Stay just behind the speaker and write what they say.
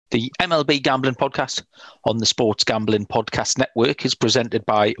The MLB Gambling Podcast on the Sports Gambling Podcast Network is presented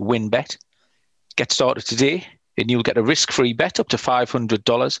by WynnBET. Get started today and you'll get a risk-free bet up to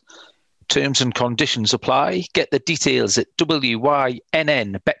 $500. Terms and conditions apply. Get the details at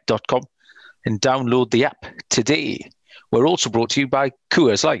wynnbet.com and download the app today. We're also brought to you by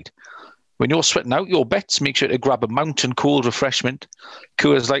Coors Light. When you're sweating out your bets, make sure to grab a mountain cold refreshment.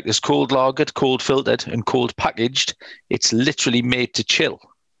 Coors Light is cold lagered, cold filtered, and cold packaged. It's literally made to chill.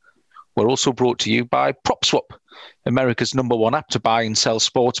 We're also brought to you by PropSwap, America's #1 app to buy and sell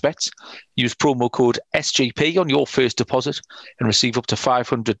sports bets. Use promo code SGP on your first deposit and receive up to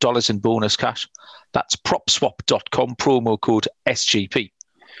 $500 in bonus cash. That's PropSwap.com, promo code SGP.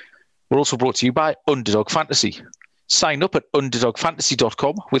 We're also brought to you by Underdog Fantasy. Sign up at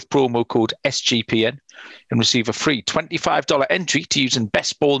UnderdogFantasy.com with promo code SGPN and receive a free $25 entry to use in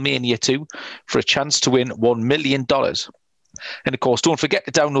Best Ball Mania 2 for a chance to win $1 million. And of course, don't forget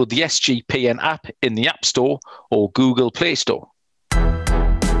to download the SGPN app in the App Store or Google Play Store.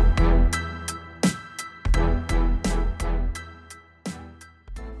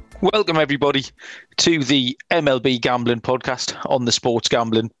 Welcome, everybody, to the MLB Gambling Podcast on the Sports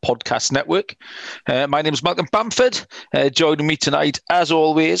Gambling Podcast Network. My name is Malcolm Bamford. Joining me tonight, as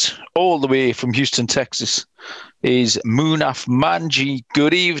always, all the way from Houston, Texas, is Munaf Manji.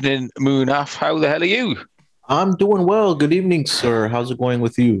 Good evening, Munaf. How the hell are you? I'm doing well. Good evening, sir. How's it going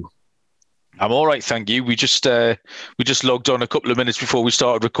with you? I'm all right, thank you. We just logged on a couple of minutes before we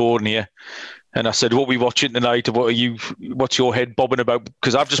started recording here. And I said, what are we watching tonight? What's your head bobbing about?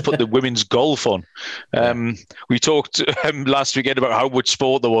 Because I've just put the women's golf on. We talked last weekend about how much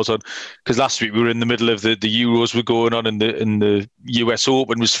sport there was on, because last week we were in the middle of the Euros were going on and the US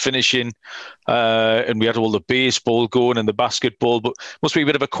Open was finishing. And we had all the baseball going and the basketball, but must be a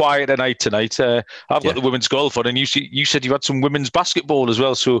bit of a quieter night tonight. I've got the women's golf on, and you said you had some women's basketball as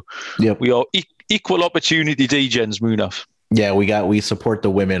well. So we are equal opportunity DJs, Munaf. Yeah, we support the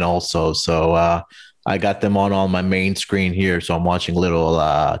women also. So I got them on my main screen here. So I'm watching a little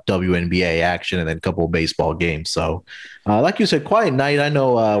WNBA action and then a couple of baseball games. So like you said, quiet night. I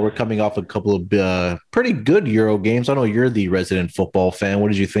know we're coming off a couple of pretty good Euro games. I know you're the resident football fan. What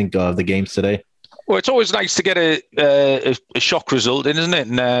did you think of the games today? Well, it's always nice to get a shock result in, isn't it?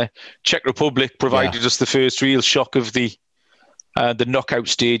 And Czech Republic provided us the first real shock of the knockout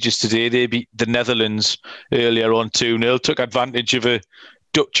stages today. They beat the Netherlands earlier on 2-0, took advantage of a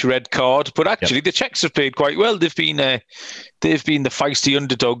Dutch red card. But actually, the Czechs have played quite well. They've been the feisty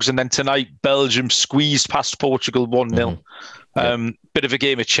underdogs. And then tonight, Belgium squeezed past Portugal 1-0. Bit of a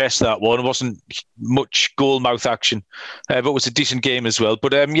game of chess, that one. It wasn't much goal-mouth action, but it was a decent game as well.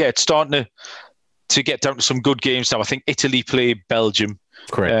 But it's starting to get down to some good games now. I think Italy play Belgium.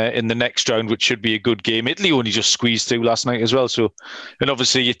 Correct. In the next round, which should be a good game. Italy only just squeezed through last night as well. So, and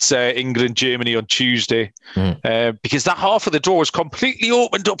obviously it's England, Germany on Tuesday, because that half of the draw is completely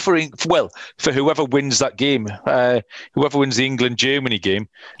opened up for whoever wins that game. Whoever wins the England, Germany game,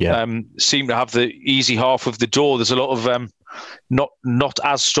 seem to have the easy half of the draw. There's a lot of not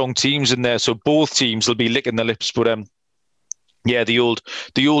as strong teams in there, so both teams will be licking their lips. But the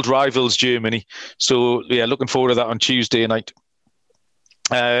old rivals, Germany. So looking forward to that on Tuesday night.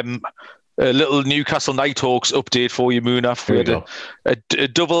 A little Newcastle Nighthawks update for you, Munaf. We had a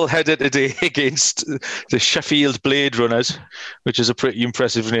double header today against the Sheffield Blade Runners, which is a pretty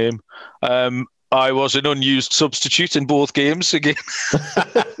impressive name. I was an unused substitute in both games again.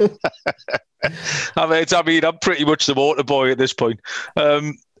 I'm pretty much the water boy at this point.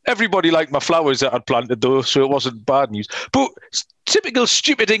 Everybody liked my flowers that I'd planted, though, so it wasn't bad news. But typical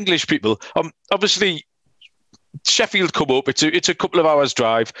stupid English people. Obviously, Sheffield come up. It's a couple of hours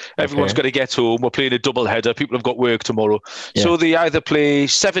drive. Everyone's got to get home. We're playing a double header. People have got work tomorrow. So they either play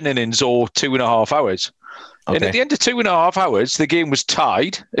 7 innings or 2.5 hours. And at the end of 2.5 hours, the game was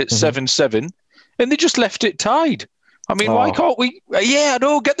tied at 7-7, and they just left it tied. I mean, why can't we? I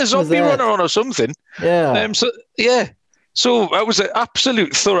know, get the zombie runner on or something. So that was an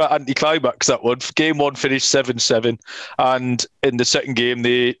absolute thorough anticlimax, that one. Game one finished 7-7, and in the second game,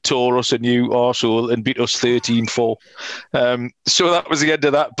 they tore us a new arsehole and beat us 13-4. So that was the end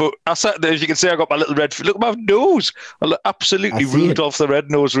of that. But I sat there, as you can see, I got my little red... Look at my nose. I look absolutely Rudolph the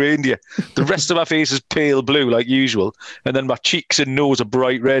Red-Nosed Reindeer. The rest of my face is pale blue, like usual. And then my cheeks and nose are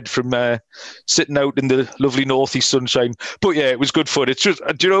bright red from sitting out in the lovely northeast sunshine. But yeah, it was good fun. It's just,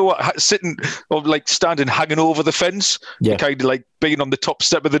 do you know what? Standing hanging over the fence Yeah. kind of like being on the top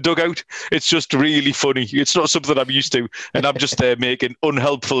step of the dugout. It's just really funny. It's not something I'm used to, and I'm just there making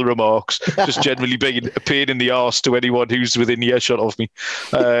unhelpful remarks, just generally being a pain in the arse to anyone who's within earshot of me,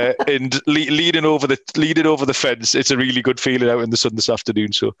 and leading over the fence. It's a really good feeling out in the sun this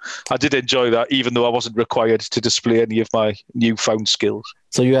afternoon. So I did enjoy that, even though I wasn't required to display any of my newfound skills.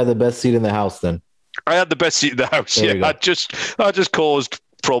 So you had the best seat in the house then? I had the best seat in the house. There Yeah, I just caused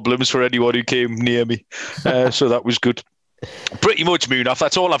problems for anyone who came near me. So that was good. Pretty much, Munaf.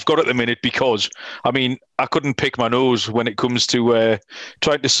 That's all I've got at the minute because, I mean, I couldn't pick my nose when it comes to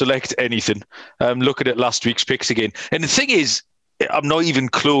trying to select anything. Looking at last week's picks again. And the thing is, I'm not even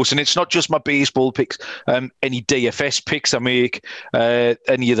close. And it's not just my baseball picks. Any DFS picks I make,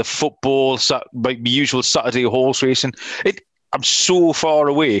 any of the football, my usual Saturday horse racing. I'm so far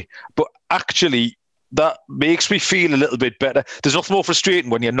away. But actually, that makes me feel a little bit better. There's nothing more frustrating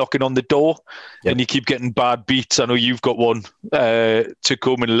when you're knocking on the door and you keep getting bad beats. I know you've got one to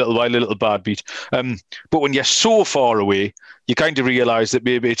come in a little while, a little bad beat. But when you're so far away, you kind of realise that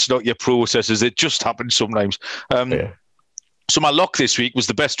maybe it's not your processes. It just happens sometimes. So my luck this week was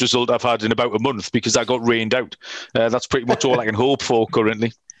the best result I've had in about a month because I got rained out. That's pretty much all I can hope for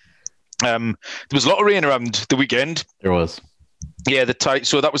currently. There was a lot of rain around the weekend. There was. Yeah,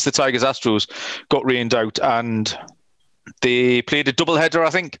 so that was the Tigers Astros got rained out, and they played a doubleheader, I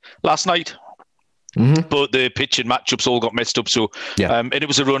think, last night. Mm-hmm. But the pitching matchups all got messed up. So, and it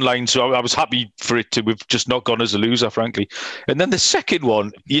was a run line, so I was happy for it to have just not gone as a loser, frankly. And then the second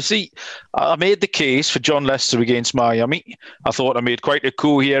one, you see, I made the case for John Lester against Miami. I thought I made quite a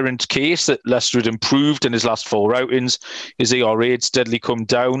coherent case that Lester had improved in his last 4 outings. His ERA had steadily come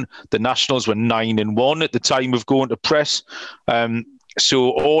down. The Nationals were 9-1 at the time of going to press. So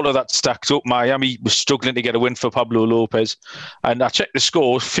all of that stacked up. Miami was struggling to get a win for Pablo Lopez. And I checked the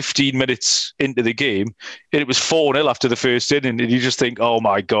score 15 minutes into the game, and it was 4-0 after the first inning. And you just think, oh,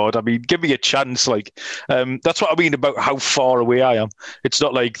 my God, I mean, give me a chance. That's what I mean about how far away I am. It's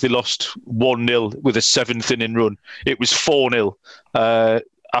not like they lost 1-0 with a 7th inning run. It was 4-0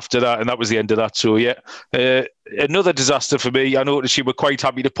 after that, and that was the end of that. So, yeah, another disaster for me. I noticed you were quite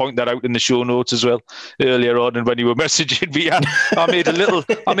happy to point that out in the show notes as well earlier on, and when you were messaging me, I made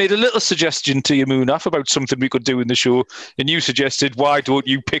a little suggestion to you, Munaf, about something we could do in the show, and you suggested, why don't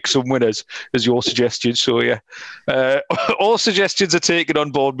you pick some winners as your suggestion? So, yeah, all suggestions are taken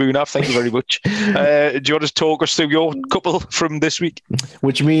on board, Munaf. Thank you very much. Do you want to talk us through your couple from this week?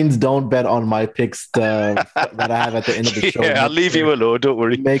 Which means don't bet on my picks that I have at the end of the show. Yeah, I'll leave you alone. Don't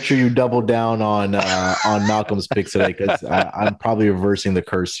worry. Make sure you double down on Malcolm's picks today because I'm probably reversing the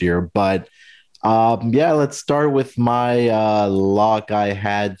curse here. But let's start with my lock. I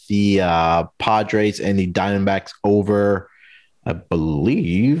had the Padres and the Diamondbacks over. I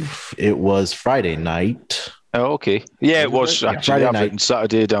believe it was Friday night. Oh, okay. Yeah, it was actually Friday night and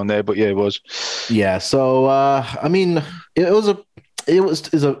Saturday down there, but yeah, it was. Yeah. So I mean, it was a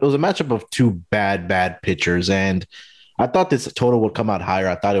matchup of 2 bad pitchers, and I thought this total would come out higher.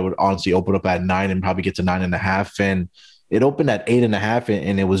 I thought it would honestly open up at 9 and probably get to 9.5. And it opened at 8.5,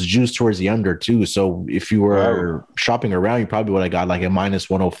 and it was juiced towards the under too. So if you were shopping around, you probably would have got like a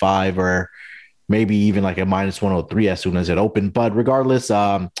 -105 or maybe even like a -103 as soon as it opened. But regardless,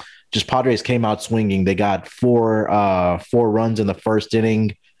 just Padres came out swinging. They got 4 runs in the first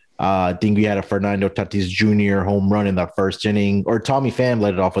inning. I think we had a Fernando Tatis Jr. home run in the first inning, or Tommy Pham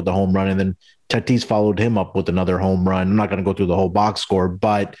led it off with the home run, and then Tatis followed him up with another home run. I'm not going to go through the whole box score,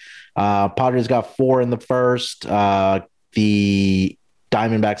 but Padres got 4 in the first. The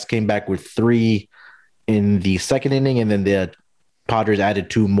Diamondbacks came back with 3 in the second inning, and then the Padres added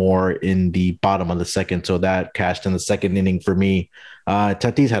 2 more in the bottom of the second, so that cashed in the second inning for me.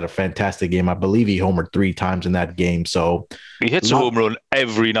 Tatis had a fantastic game. I believe he homered 3 times in that game. So he hits a home run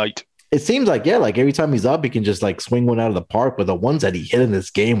every night. It seems like, like every time he's up, he can just like swing one out of the park. But the ones that he hit in this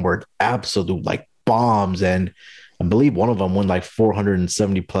game were absolute like bombs. And I believe one of them went like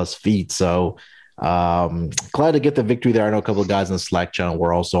 470 plus feet. So glad to get the victory there. I know a couple of guys in the Slack channel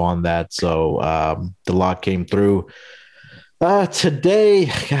were also on that. So the lock came through.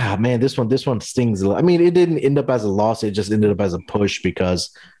 Today, God, man, this one stings. I mean, it didn't end up as a loss. It just ended up as a push because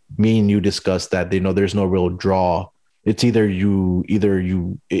me and you discussed that, there's no real draw. It's either you,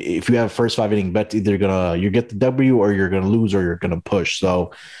 if you have first 5 inning bets, either you get the W or you're going to lose or you're going to push.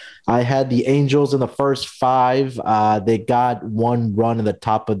 So I had the Angels in the first 5. They got 1 run in the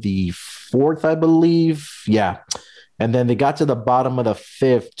top of the 4th, I believe. Yeah. And then they got to the bottom of the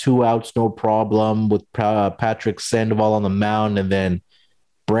 5th, 2 outs, no problem, with Patrick Sandoval on the mound. And then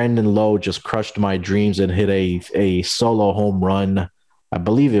Brandon Lowe just crushed my dreams and hit a solo home run I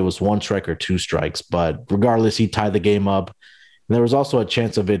believe it was one strike or two strikes, but regardless, he tied the game up. And there was also a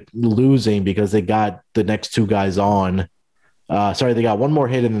chance of it losing because they got the next two guys on. They got one more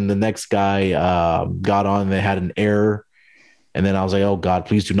hit, and then the next guy got on. And they had an error. And then I was like, oh, God,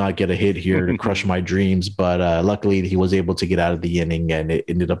 please do not get a hit here to crush my dreams. But luckily, he was able to get out of the inning, and it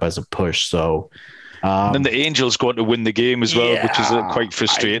ended up as a push. So and then the Angels got to win the game as well, which is quite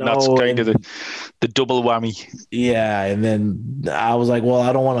frustrating. That's kind of the double whammy. Yeah, and then I was like, well,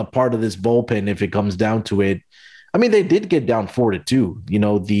 I don't want a part of this bullpen if it comes down to it. I mean, they did get down 4-2. You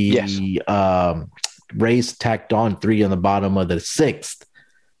know, the Rays tacked on 3 on the bottom of the 6th.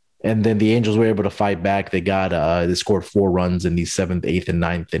 And then the Angels were able to fight back. They scored 4 runs in the 7th, 8th, and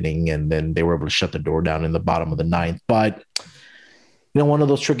 9th inning, and then they were able to shut the door down in the bottom of the 9th. But, you know, one of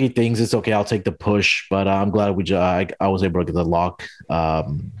those tricky things. It's okay. I'll take the push, but I'm glad I was able to get the lock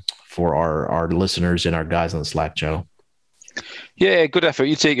for our listeners and our guys on the Slack channel. Yeah, good effort.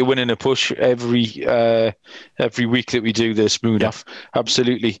 You take a win and a push every week that we do this, Moonaf. Yeah.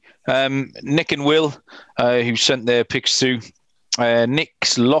 Absolutely. Nick and Will, who sent their picks through.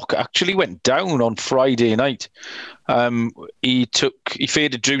 Nick's lock actually went down on Friday night. He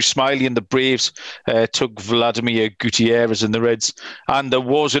faded Drew Smyly and the Braves, took Vladimir Gutierrez and the Reds, and there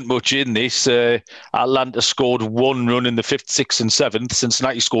wasn't much in this. Atlanta scored 1 run in the 5th, 6th, and 7th.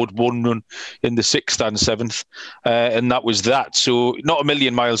 Cincinnati scored 1 run in the 6th and 7th, and that was that. So not a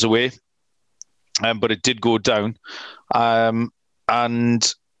million miles away, but it did go down.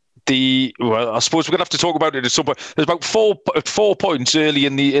 And I suppose we're gonna have to talk about it at some point. There's about 4 points early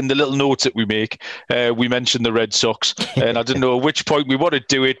in the little notes that we make. We mentioned the Red Sox, and I didn't know at which point we want to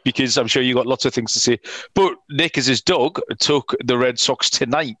do it because I'm sure you got lots of things to say. But Nick, as his dog, took the Red Sox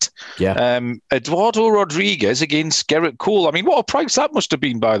tonight. Yeah. Eduardo Rodriguez against Gerrit Cole. I mean, what a price that must have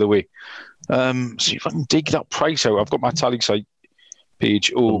been, by the way. See if I can dig that price out. I've got my tally site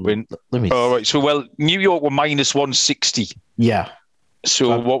page open. Let me. All right. So, New York were minus 160. Yeah.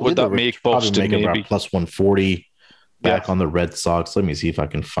 So what would that make Boston? Make maybe plus 140 back on the Red Sox. Let me see if I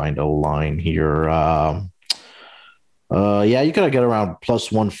can find a line here. You gotta get around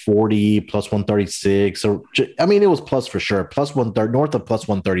plus 140, plus 136. So I mean, it was plus for sure, plus 130, north of plus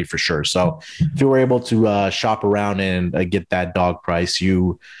 130 for sure. So if you were able to shop around and get that dog price,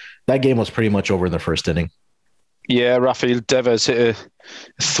 that game was pretty much over in the first inning. Yeah, Rafael Devers hit a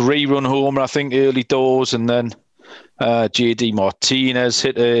 3-run homer, I think, early doors, and then JD Martinez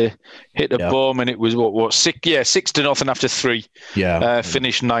hit a bomb, and it was what 6-0 after 3. Yeah,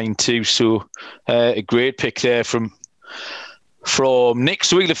 finished 9-2. So a great pick there from Nick.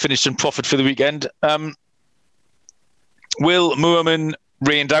 So we'll have finished in profit for the weekend. Will Moorman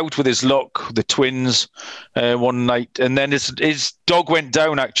rained out with his luck, the Twins, one night, and then his dog went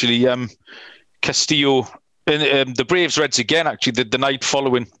down actually. Castillo, the Braves Reds again actually the night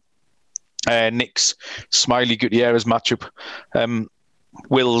following. Nick's Smyly Gutierrez matchup.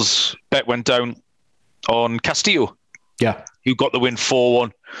 Will's bet went down on Castillo. Yeah. Who got the win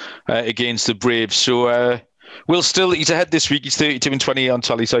 4-1 against the Braves. So he's ahead this week. He's 32-28 on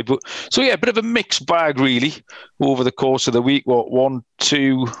tally side. So a bit of a mixed bag really over the course of the week. 1,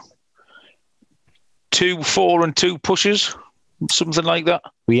 2, 4 and 2 pushes, something like that.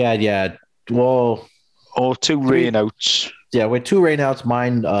 We had or 2 rainouts. Yeah, with 2 rainouts.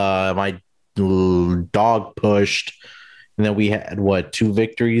 Mine, my dog pushed, and then we had 2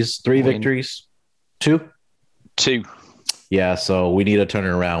 victories, 3 victories, 2. Yeah, so we need to turn it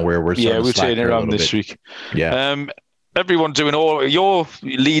around where we're turning it around this week. Yeah. Everyone doing you're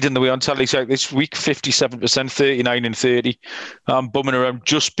leading the way on tally site this week, 57%, 39 and 30. I'm bumming around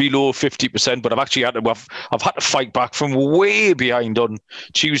just below 50%, but I've actually had to fight back from way behind on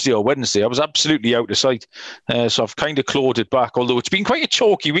Tuesday or Wednesday. I was absolutely out of sight. So I've kind of clawed it back, although it's been quite a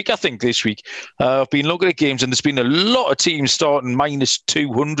chalky week, I think, this week. I've been looking at games and there's been a lot of teams starting minus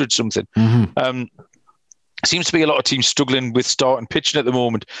 200 something. Mm-hmm. Seems to be a lot of teams struggling with starting pitching at the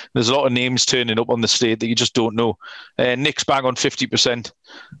moment. There's a lot of names turning up on the slate that you just don't know. Nick's bang on 50%,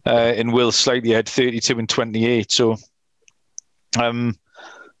 and Will's slightly ahead, 32 and 28. So, I mean,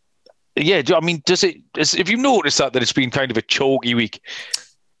 have you noticed that it's been kind of a chalky week?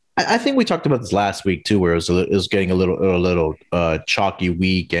 I think we talked about this last week too, where it was getting a little chalky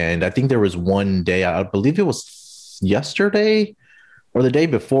week, and I think there was one day, I believe it was yesterday or the day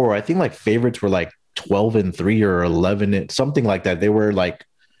before. I think like favorites were like 12 and 3 or 11, something like that. They were like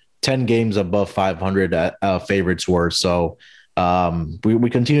 10 games above 500 favorites were. So we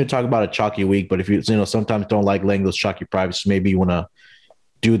continue to talk about a chalky week, but if you sometimes don't like laying those chalky prices, maybe you want to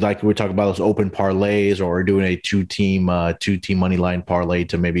do like we're talking about those open parlays, or doing a two team money line parlay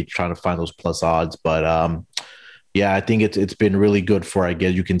to maybe try to find those plus odds. But Yeah, I think it's been really good for, I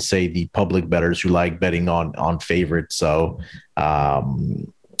guess you can say, the public bettors who like betting on favorites. So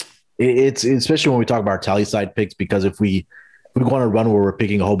um, it's especially when we talk about our tally side picks, because if we go on a run where we're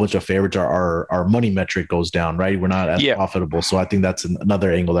picking a whole bunch of favorites, our money metric goes down, right? We're not as Yeah. profitable. So I think that's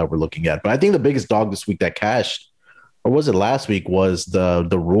another angle that we're looking at. But I think the biggest dog this week that cashed, or was it last week, was the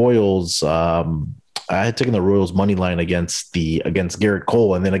Royals. I had taken the Royals money line against Garrett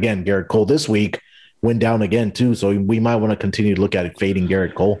Cole, and then again Garrett Cole this week went down again too. So we might want to continue to look at it fading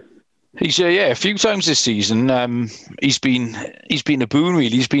Garrett Cole. He's a few times this season. He's been a boon really.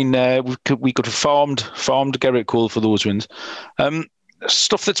 He's been we could have farmed Garrett Cole for those wins.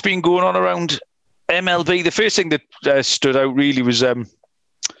 Stuff that's been going on around MLB. The first thing that stood out really was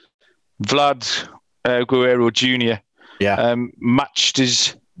Vlad Guerrero Jr. Yeah, Matched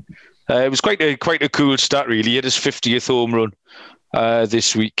his. It was quite a cool start really. He had his 50th home run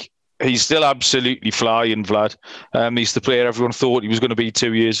this week. He's still absolutely flying, Vlad. He's the player everyone thought he was going to be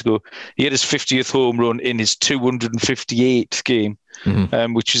 2 years ago. He had his 50th home run in his 258th game,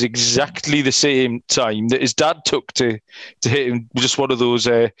 which is exactly the same time that his dad took to hit him. Just one of those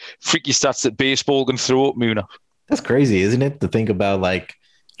freaky stats that baseball can throw up, Muna. that's crazy, isn't it? To think about, like,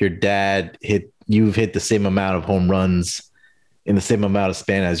 you've hit the same amount of home runs in the same amount of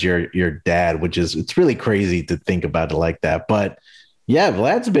span as your dad, it's really crazy to think about it like that. But yeah,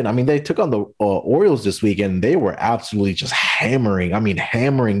 Vlad's been, I mean, they took on the Orioles this weekend. They were absolutely just hammering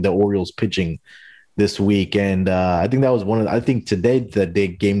the Orioles pitching this week. And I think that was I think today the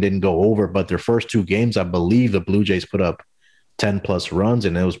game didn't go over, but their first two games, I believe the Blue Jays put up 10 plus runs,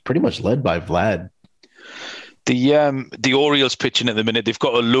 and it was pretty much led by Vlad. The Orioles pitching at the minute, they've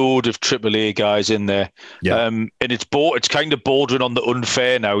got a load of AAA guys in there. Yeah. And it's kind of bordering on the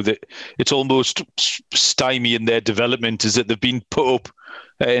unfair now that it's almost stymieing their development, is that they've been put up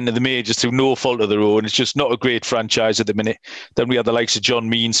into the majors through no fault of their own. It's just not a great franchise at the minute. Then we had the likes of John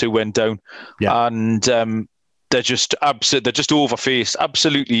Means who went down. Yeah. And they're just overfaced,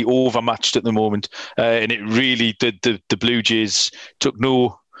 absolutely overmatched at the moment. And it really, the Blue Jays took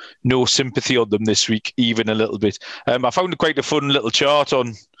no sympathy on them this week, even a little bit. I found quite a fun little chart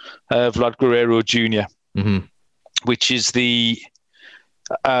on Vlad Guerrero Jr., which is it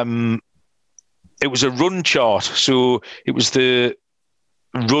was a run chart. So it was the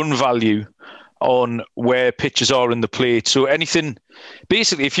run value on where pitches are in the plate. So anything,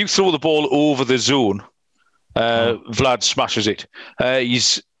 basically, if you throw the ball over the zone, Vlad smashes it.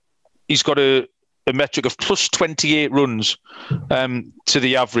 He's got a metric of plus 28 runs to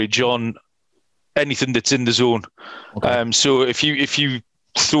the average on anything that's in the zone. Okay. So if you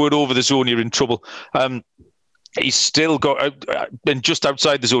throw it over the zone, you're in trouble. He's still got, and just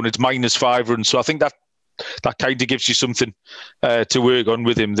outside the zone, it's minus 5 runs. So I think that kind of gives you something to work on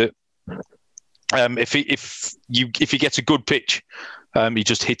with him. That if he gets a good pitch, he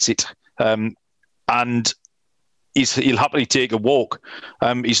just hits it, and he'll happily take a walk.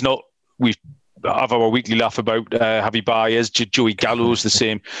 He's not. We have our weekly laugh about Javi Baez, Joey Gallo's the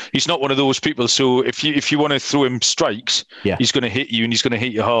same. He's not one of those people. So if you want to throw him strikes, he's going to hit you, and he's going to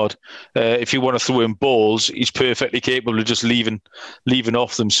hit you hard. If you want to throw him balls, he's perfectly capable of just leaving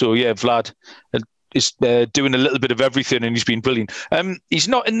off them. So yeah, Vlad is doing a little bit of everything, and he's been brilliant. He's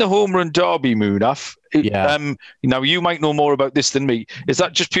not in the home run derby, Munaf. Yeah. Now you might know more about this than me. Is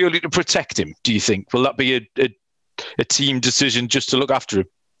that just purely to protect him, do you think? Will that be a team decision just to look after him?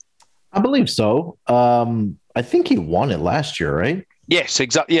 I believe so. I think he won it last year, right? Yes,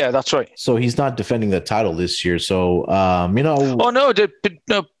 exactly. Yeah, that's right. So he's not defending the title this year. So, Oh, no. Did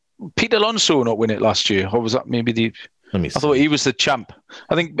Pete Alonso not win it last year? Or was that maybe Let me see. I thought he was the champ.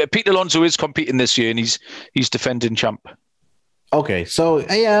 I think Pete Alonso is competing this year, and he's defending champ. Okay. So,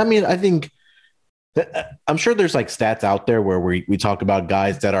 yeah, I mean, I think I'm sure there's like stats out there where we talk about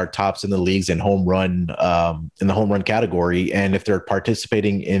guys that are tops in the leagues in home run, in the home run category. And if they're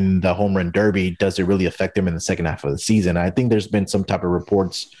participating in the home run derby, does it really affect them in the second half of the season? I think there's been some type of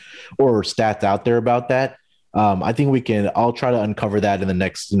reports or stats out there about that. I think I'll try to uncover that in the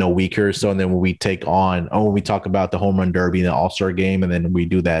next, week or so. And then when we talk about the home run derby and the All-Star game, and then we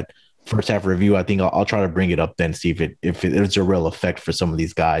do that first half review, I think I'll try to bring it up then, see if it's a real effect for some of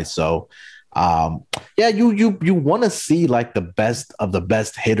these guys. So, you want to see like the best of the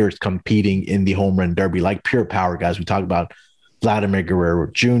best hitters competing in the home run derby, like pure power guys. We talk about Vladimir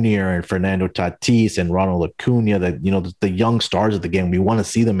Guerrero Jr. and Fernando Tatis and Ronald Acuna, the young stars of the game. We want to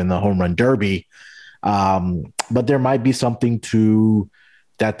see them in the home run derby. But there might be something to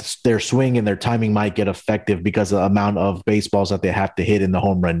that their swing and their timing might get effective because of the amount of baseballs that they have to hit in the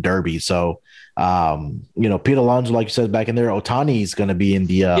home run derby. So, Pete Alonso, like you said back in there, Otani is going to be in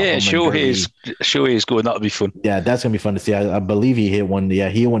the Shohei's going. That'll be fun. Yeah, that's going to be fun to see. I believe he hit one. Yeah,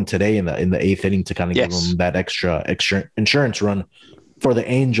 he hit one today in the eighth inning to kind of give him that extra insurance run for the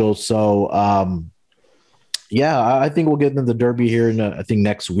Angels. So, I think we'll get into the Derby here I think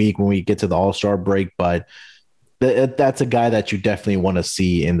next week when we get to the All-Star break. But that's a guy that you definitely want to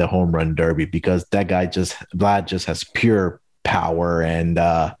see in the home run derby because that guy Vlad just has pure power and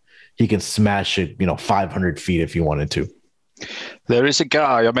he can smash it, 500 feet if he wanted to. There is a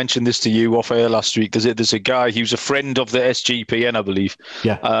guy, I mentioned this to you off air last week. There's a guy, he was a friend of the SGPN, I believe.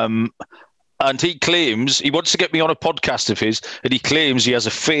 Yeah. And he claims, he wants to get me on a podcast of his, and he claims he has a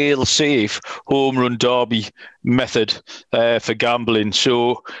fail-safe home run derby method for gambling.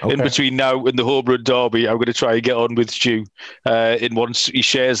 So in between now and the home run derby, I'm going to try and get on with Stu. And once he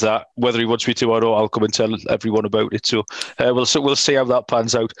shares that, whether he wants me to or not, I'll come and tell everyone about it. So we'll see how that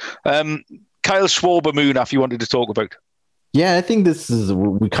pans out. Kyle Schwarber, Munaf, you wanted to talk about? Yeah, I think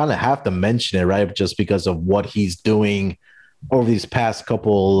we kind of have to mention it, right? Just because of what he's doing over these past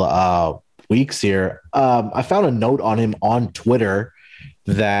couple weeks here. I found a note on him on Twitter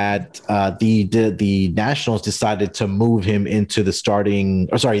that the Nationals decided to move him into the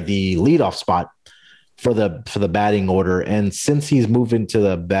leadoff spot for the batting order. And since he's moved into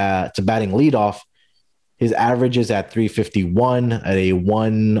to batting leadoff, his average is at 351 at a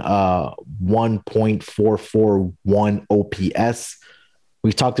 1.441 OPS.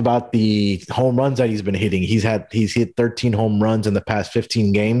 We've talked about the home runs that he's been hitting. He's hit 13 home runs in the past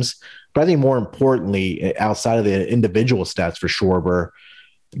 15 games. But I think more importantly, outside of the individual stats for Schwarber,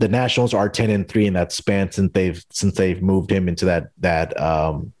 the Nationals are 10-3 in that span since they've moved him into that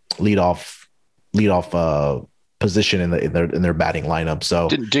leadoff position in their batting lineup. So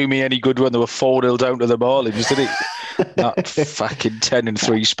didn't do me any good when they were 4-0 down to the Marlins, did it? That fucking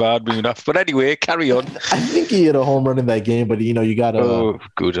 10-3 sparred me enough. But anyway, carry on. I think he hit a home run in that game, but you got to. Oh,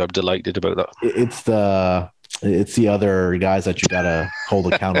 good! I'm delighted about that. It's the other guys that you got to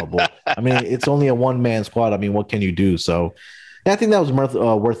hold accountable. I mean, it's only a one-man squad. I mean, what can you do? So I think that was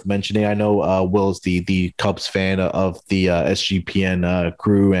worth mentioning. I know Will's the Cubs fan of the SGPN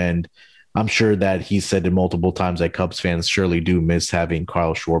crew, and I'm sure that he said it multiple times that Cubs fans surely do miss having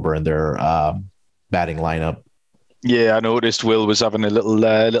Kyle Schwarber in their batting lineup. Yeah, I noticed Will was having a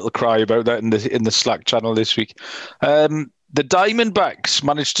little cry about that in the Slack channel this week. The Diamondbacks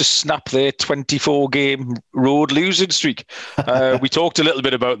managed to snap their 24-game road losing streak. We talked a little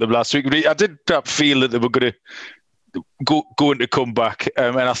bit about them last week. I did feel that they were going to going to come back,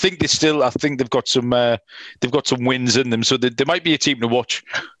 and I think they've got some wins in them, so they might be a team to watch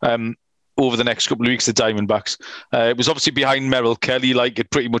over the next couple of weeks. The Diamondbacks. It was obviously behind Merrill Kelly, like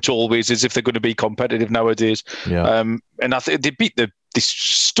it pretty much always is if they're going to be competitive nowadays. Yeah. And I think they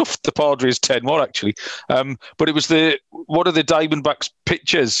stuffed the Padres 10-1 actually. But it was one of the Diamondbacks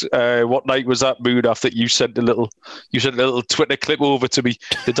pitchers. What night was that, Munaf, that you sent a little Twitter clip over to me?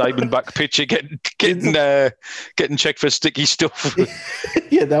 The Diamondback pitcher getting checked for sticky stuff.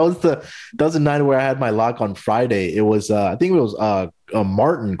 Yeah, that was the night where I had my lock on Friday. It was I think it was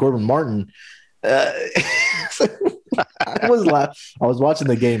Corbin Martin. I was watching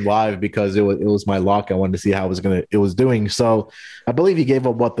the game live because it was my lock. I wanted to see how it was doing. So I believe he gave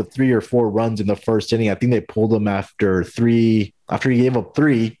up the 3 or 4 runs in the first inning. I think they pulled him after he gave up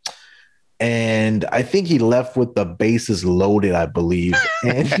 3. And I think he left with the bases loaded, I believe.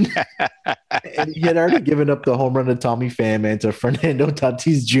 And he had already given up the home run to Tommy Pham and to Fernando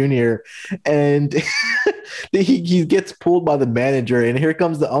Tatis Jr. And he gets pulled by the manager. And here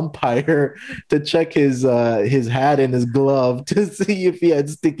comes the umpire to check his hat and his glove to see if he had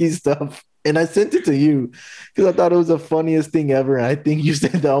sticky stuff. And I sent it to you because I thought it was the funniest thing ever. And I think you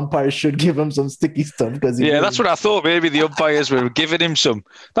said the umpire should give him some sticky stuff that's what I thought. Maybe the umpires were giving him some.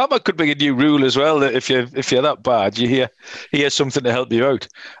 That could be a new rule as well. That if you're that bad, you hear something to help you out.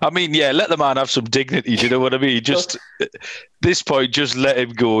 I mean, yeah, let the man have some dignity. Do you know what I mean? Just at this point, just let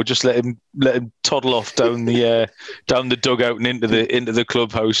him go. Just let him toddle off down the dugout and into the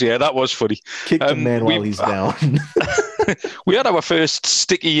clubhouse. Yeah, that was funny. Kick the man while he's down. We had our first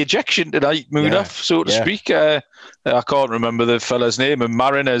sticky ejection tonight, Munaf, so to speak. I can't remember the fella's name. A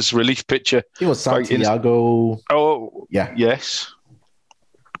Mariners relief pitcher. It was Santiago. Oh, yeah. Yes.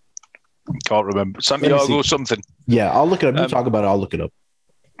 Can't remember. Santiago something. Yeah, I'll look it up. You talk about it, I'll look it up.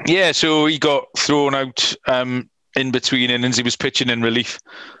 Yeah, so he got thrown out in between innings. He was pitching in relief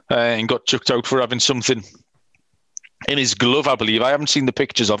and got chucked out for having something in his glove, I believe. I haven't seen the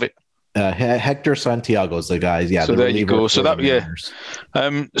pictures of it. Hector Santiago's the guys. Yeah, So the there you reliever go. So for the that, yeah.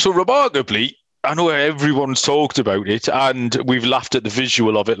 Mariners. So remarkably, I know everyone's talked about it, and we've laughed at the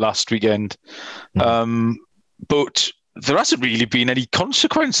visual of it last weekend. But there hasn't really been any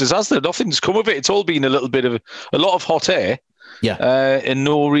consequences, has there? Nothing's come of it. It's all been a little bit of a lot of hot air, Yeah. and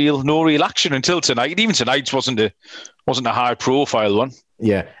no real action until tonight. Even tonight wasn't a high profile one.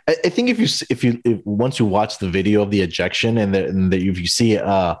 Yeah, I think if once you watch the video of the ejection and if you see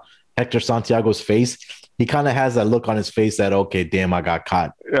Hector Santiago's face, he kind of has that look on his face that, okay, damn, I got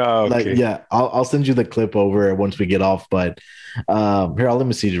caught. Okay. Like, yeah, I'll send you the clip over once we get off. But here, let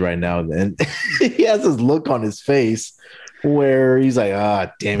me see it right now. And he has this look on his face where he's like,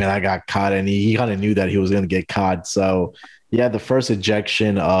 damn it, I got caught. And he kind of knew that he was going to get caught. So, yeah, the first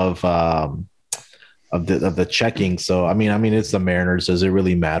ejection of the checking. So, I mean, it's the Mariners. Does it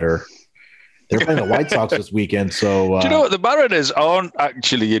really matter? They're playing the White Sox this weekend. So, do you know what? The Mariners aren't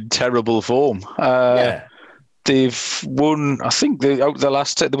actually in terrible form. yeah. They've won, I think, out the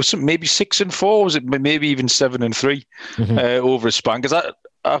last. There was maybe 6-4. Was it maybe even 7-3 over a span? Because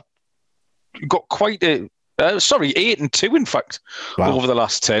I got quite a. 8-2, in fact, over the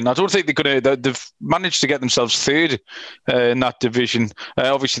last 10. I don't think they've managed to get themselves third in that division.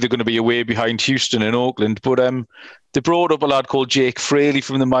 Obviously, they're going to be away behind Houston and Oakland, but they brought up a lad called Jake Fraley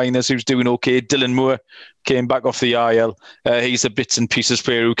from the minors who's doing okay. Dylan Moore came back off the IL. He's a bits and pieces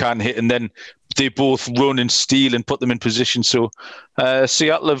player who can hit, and then they both run and steal and put them in position. So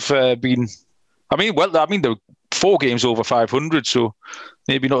Seattle have been... they're 4 games over 500, so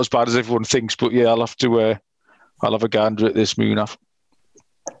maybe not as bad as everyone thinks, but yeah, I'll have a gander at this, Munaf.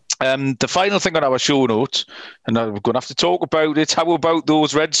 The final thing on our show notes, and we're going to have to talk about it. How about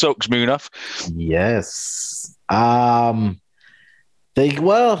those Red Sox, Munaf? Yes.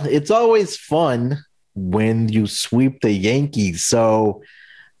 It's always fun when you sweep the Yankees. So,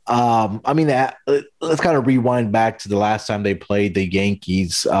 let's kind of rewind back to the last time they played the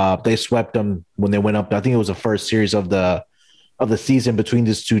Yankees. They swept them when they went up. I think it was the first series of the season between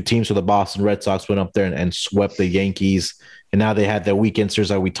these two teams. So the Boston Red Sox went up there and swept the Yankees. And now they had the weekend series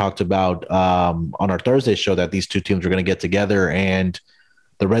that we talked about on our Thursday show that these two teams were going to get together. And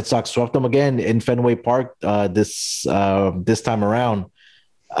the Red Sox swept them again in Fenway Park this time around.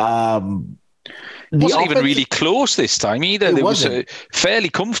 It wasn't even really close this time either. It was fairly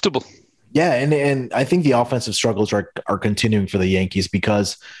comfortable. Yeah, and I think the offensive struggles are continuing for the Yankees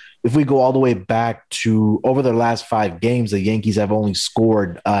because if we go all the way back to over the last 5 games, the Yankees have only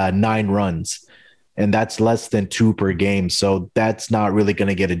scored 9 runs, and that's less than 2 per game. So that's not really going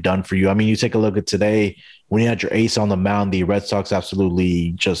to get it done for you. I mean, you take a look at today when you had your ace on the mound, the Red Sox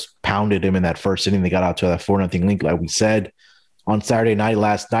absolutely just pounded him in that first inning. They got out to that 4-0 lead, like we said. On Saturday night,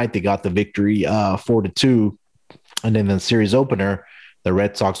 last night, they got the victory 4-2. And then the series opener, the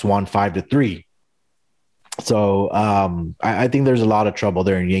Red Sox won 5-3. So I think there's a lot of trouble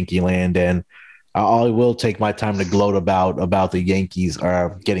there in Yankee land, and I will take my time to gloat about the Yankees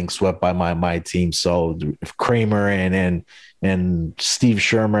are getting swept by my team. So if Kramer and Steve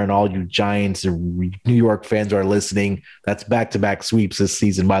Shermer and all you Giants and New York fans are listening, that's back-to-back sweeps this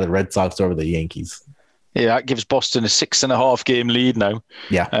season by the Red Sox over the Yankees. Yeah, that gives Boston a 6.5 game lead now.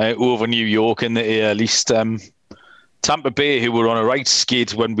 Yeah, over New York in the AL East. Tampa Bay, who were on a right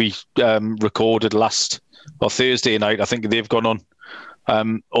skid when we recorded Thursday night, I think they've gone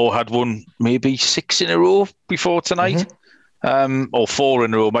on or had won maybe 6 in a row before tonight, or 4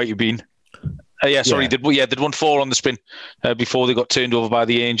 in a row might have been. They'd won 4 on the spin before they got turned over by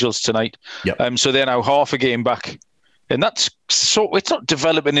the Angels tonight. Yep. So they're now half a game back. And it's not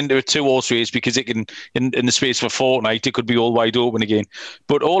developing into a 2-horse race because it can, in the space of a fortnight, it could be all wide open again.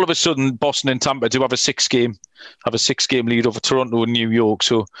 But all of a sudden, Boston and Tampa do have a 6-game lead over Toronto and New York.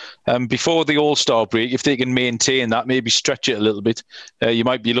 So before the All-Star break, if they can maintain that, maybe stretch it a little bit, you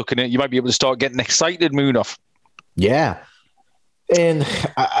might be able to start getting excited, Munaf. Yeah. And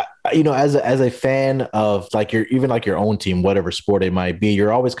as a fan of your own team, whatever sport it might be,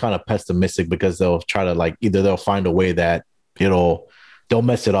 you're always kind of pessimistic because they'll try to either they'll find a way that they'll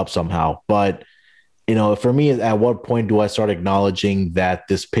mess it up somehow. But for me, at what point do I start acknowledging that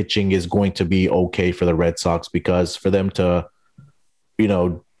this pitching is going to be okay for the Red Sox? Because for them to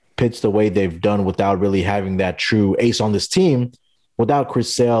pitch the way they've done without really having that true ace on this team, without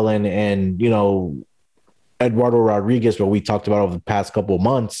Chris Sale and Eduardo Rodriguez, what we talked about over the past couple of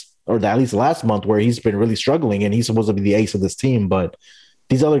months, or at least last month, where he's been really struggling and he's supposed to be the ace of this team. But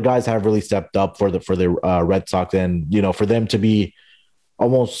these other guys have really stepped up for the Red Sox, and for them to be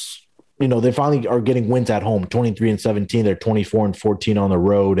almost, they finally are getting wins at home, 23-17. They're 24-14 on the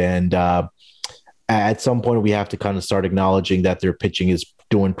road, and at some point we have to kind of start acknowledging that their pitching is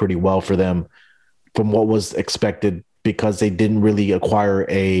doing pretty well for them from what was expected, because they didn't really acquire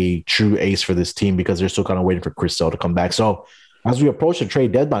a true ace for this team because they're still kind of waiting for Chris Sale to come back. So as we approach the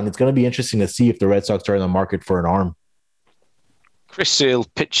trade deadline, it's going to be interesting to see if the Red Sox are in the market for an arm. Chris Sale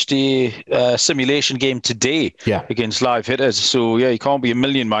pitched a simulation game today against live hitters. So, he can't be a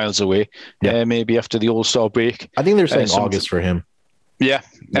million miles away, maybe after the All-Star break. I think they're saying August for him. Yeah.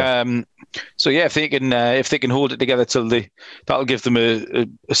 If they can hold it together till that'll give them a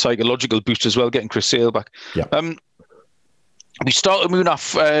psychological boost as well, getting Chris Sale back. Yeah. We started moving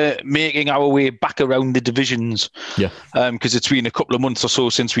off, making our way back around the divisions. Yeah. Because it's been a couple of months or so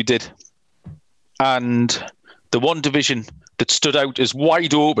since we did. And the one division that stood out as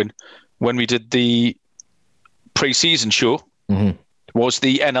wide open when we did the pre-season show was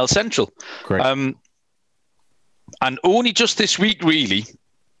the NL Central. Correct. And only just this week, really,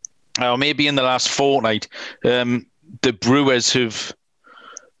 or maybe in the last fortnight, the Brewers have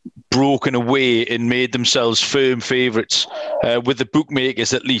broken away and made themselves firm favourites with the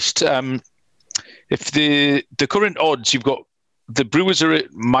bookmakers, at least. If the current odds, you've got the Brewers are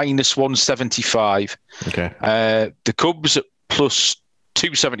at minus 175. Okay. The Cubs at plus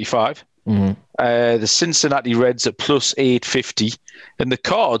 275. The Cincinnati Reds at plus 850, and the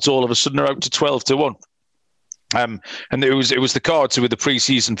Cards all of a sudden are out to 12-1. And it was the Cards who were the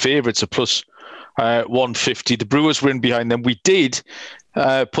preseason favourites at plus 150. The Brewers were in behind them. We did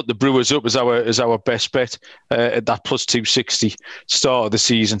put the Brewers up as our best bet at that plus 260 start of the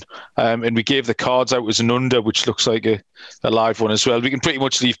season, and we gave the Cards out as an under, which looks like a live one as well. We can pretty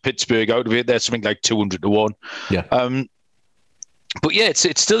much leave Pittsburgh out of it. There's something like 200-1. Yeah. But yeah,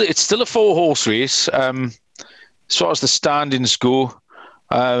 it's still a 4-horse race. As far as the standings go,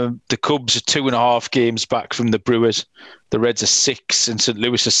 the Cubs are 2.5 games back from the Brewers. The Reds are 6 and St.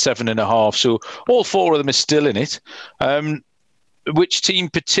 Louis are 7.5. So all 4 of them are still in it. Which team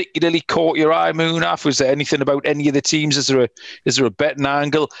particularly caught your eye, Munaf? Was there anything about any of the teams? Is there a betting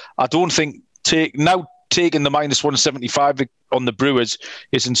angle? I don't think taking the minus 175 on the Brewers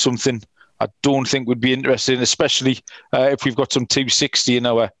isn't something I don't think would be interesting, especially if we've got some 260 in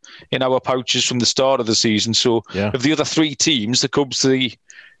our pouches from the start of the season. So of the other 3 teams, the Cubs, the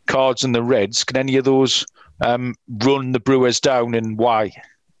Cards and the Reds, can any of those run the Brewers down, and why?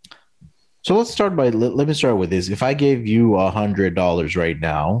 So let me start with this. If I gave you $100 right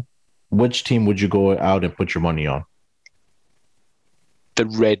now, which team would you go out and put your money on? The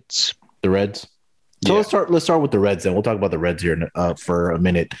Reds. The Reds? So let's start with the Reds, then. We'll talk about the Reds here for a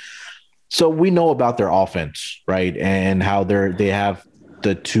minute. So we know about their offense, right? And how they have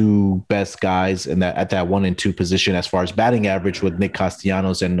the 2 best guys at that 1 and 2 position as far as batting average, with Nick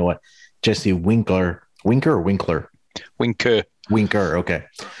Castellanos and Jesse Winker. Winker, okay.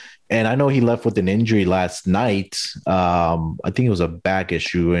 And I know he left with an injury last night. I think it was a back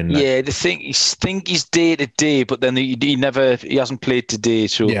issue. And I think he's day to day, but then he hasn't played today.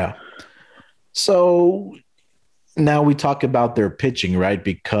 So yeah. So now we talk about their pitching, right?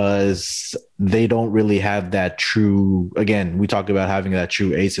 Because they don't really have that true. Again, we talk about having that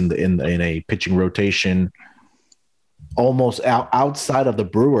true ace in a pitching rotation. Almost outside of the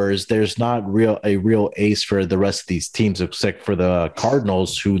Brewers, there's not a real ace for the rest of these teams, except for the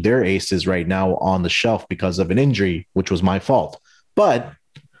Cardinals, who their ace is right now on the shelf because of an injury, which was my fault. But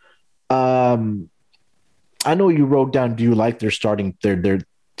I know you wrote down, do you like their starting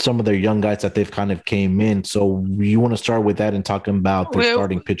some of their young guys that they've kind of came in? So you want to start with that and talking about their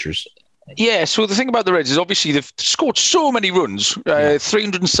starting pitchers? Yeah, so the thing about the Reds is obviously they've scored so many runs,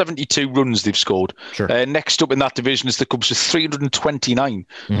 372 runs they've scored. Sure. Next up in that division is the Cubs with 329.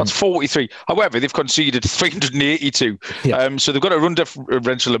 That's 43. However, they've conceded 382. Yeah. So they've got a run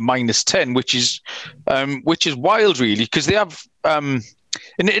differential of minus 10, which is wild, really, because they have.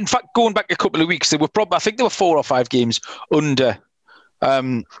 In fact, going back a couple of weeks, I think they were 4 or 5 games under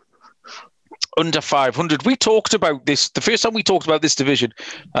 500. We talked about this the first time we talked about this division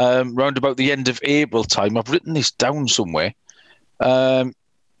round about the end of April time. I've written this down somewhere. I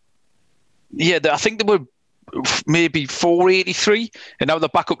think they were maybe 483, and now they're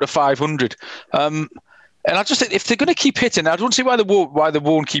back up to 500. And I just think if they're going to keep hitting, I don't see why they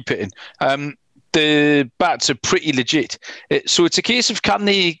won't keep hitting. The bats are pretty legit. So it's a case of can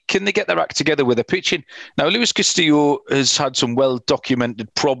they get their act together with their pitching? Now, Luis Castillo has had some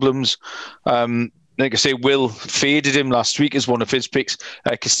well-documented problems. Like I say, Will faded him last week as one of his picks.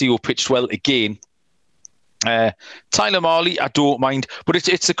 Castillo pitched well again. Tyler Mahle, I don't mind, but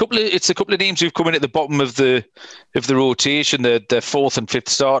it's a couple of names who've come in at the bottom of the rotation, the 4th and 5th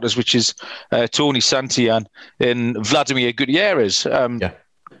starters, which is Tony Santillan and Vladimir Gutierrez.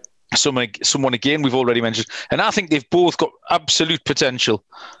 someone again we've already mentioned, and I think they've both got absolute potential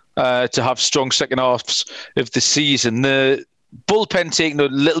to have strong second halves of the season. The bullpen taking a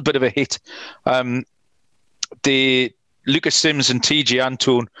little bit of a hit. Lucas Sims and TJ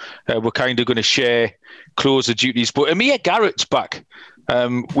Antone were kind of going to share closer duties, but Amir Garrett's back.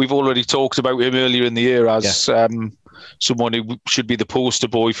 We've already talked about him earlier in the year as someone who should be the poster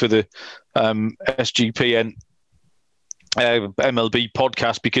boy for the SGPN MLB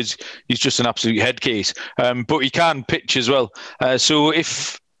podcast because he's just an absolute head case. But he can pitch as well. So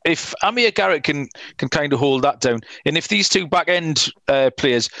if Amir Garrett can kind of hold that down, and if these two back-end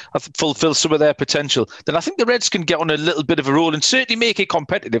players fulfill some of their potential, then I think the Reds can get on a little bit of a roll and certainly make it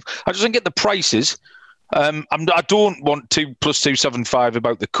competitive. I just don't get the prices. I don't want 2+275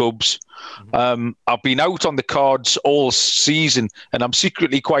 about the Cubs. I've been out on the cards all season, and I'm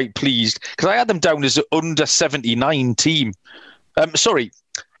secretly quite pleased because I had them down as an under 79 team.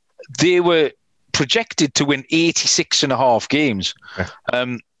 They were projected to win 86.5 games.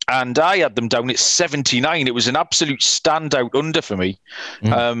 And I had them down at 79. It was an absolute standout under for me.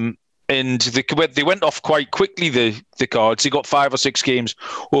 And they went off quite quickly, the Cards. They got 5 or 6 games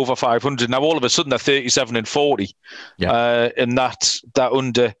over 500. Now, all of a sudden, they're 37 and 40. And that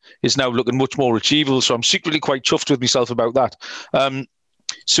under is now looking much more achievable. So I'm secretly quite chuffed with myself about that.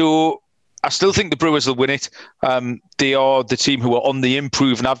 So I still think the Brewers will win it. They are the team who are on the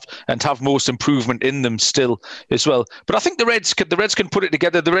improve and have most improvement in them still as well. But I think the Reds can put it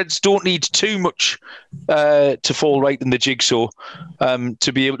together. The Reds don't need too much to fall right in the jigsaw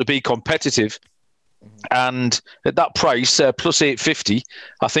to be able to be competitive. And at that price, plus 850,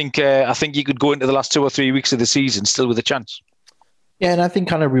 I think you could go into the last 2 or 3 weeks of the season still with a chance. Yeah, and I think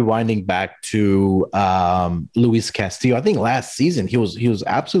kind of rewinding back to Luis Castillo, I think last season he was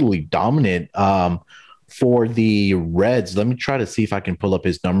absolutely dominant for the Reds. Let me try to see if I can pull up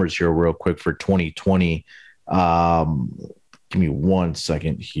his numbers here real quick for 2020. Give me 1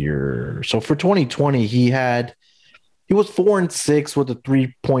 second here. So for 2020, he was 4-6 with a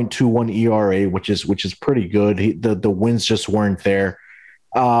 3.21 ERA, which is pretty good. The wins just weren't there.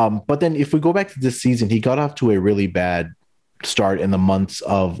 But then if we go back to this season, he got off to a really bad start in the months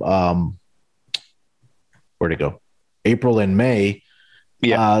of where'd it go? April and May.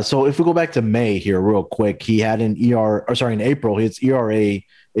 So if we go back to May here real quick, he had in April, his ERA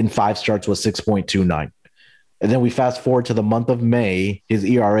in 5 starts was 6.29. And then we fast forward to the month of May, his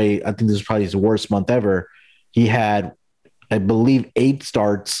ERA, I think this is probably his worst month ever. He had, I believe, 7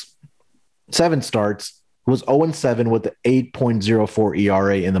 starts, was 0-7 with the 8.04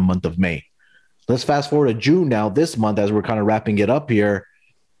 ERA in the month of May. Let's fast forward to June now, this month, as we're kind of wrapping it up here.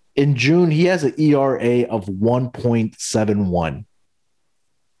 In June, he has an ERA of 1.71.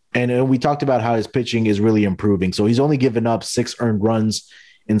 And we talked about how his pitching is really improving. So he's only given up 6 earned runs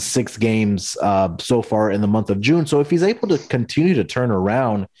in 6 games so far in the month of June. So if he's able to continue to turn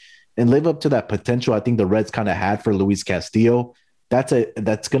around and live up to that potential I think the Reds kind of had for Luis Castillo, that's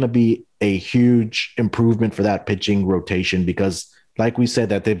going to be a huge improvement for that pitching rotation because like we said,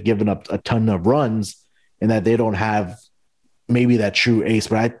 that they've given up a ton of runs and that they don't have maybe that true ace.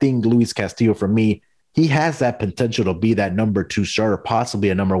 But I think Luis Castillo, for me, he has that potential to be that number 2 starter, possibly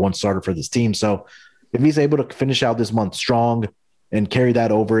a number 1 starter for this team. So if he's able to finish out this month strong and carry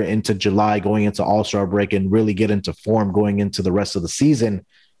that over into July, going into All-Star break and really get into form going into the rest of the season,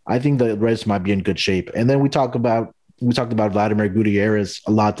 I think the Reds might be in good shape. And then we talked about Vladimir Gutierrez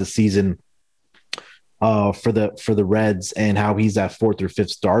a lot this season. For the Reds and how he's that 4th or 5th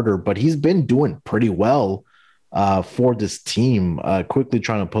starter, but he's been doing pretty well for this team. Quickly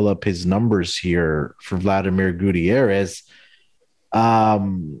trying to pull up his numbers here for Vladimir Gutierrez.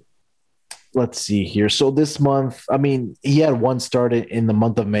 Let's see here. So this month, I mean, he had 1 start in the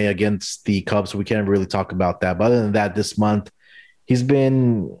month of May against the Cubs, so we can't really talk about that. But other than that, this month, he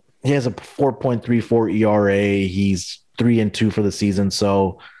has a 4.34 ERA. He's 3-2 for the season.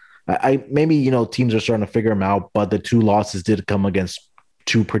 So maybe teams are starting to figure him out, but the 2 losses did come against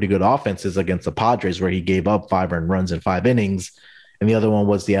 2 pretty good offenses against the Padres, where he gave up 5 earned runs in 5 innings, and the other one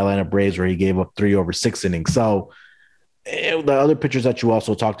was the Atlanta Braves, where he gave up 3 over 6 innings. So the other pitchers that you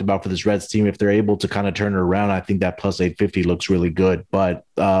also talked about for this Reds team, if they're able to kind of turn it around, I think that plus 850 looks really good. But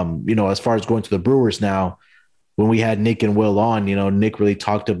as far as going to the Brewers now, when we had Nick and Will on, Nick really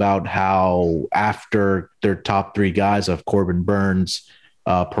talked about how after their top 3 guys of Corbin Burns,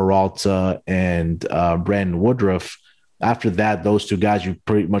 Peralta, and Brandon Woodruff, after that, those 2 guys, you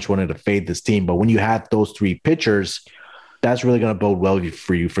pretty much wanted to fade this team. But when you have those 3 pitchers, that's really going to bode well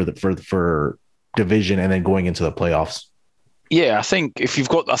for you for division and then going into the playoffs. Yeah, I think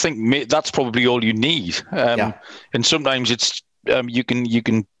that's probably all you need. And sometimes it's you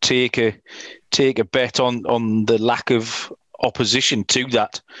can take a bet on the lack of opposition to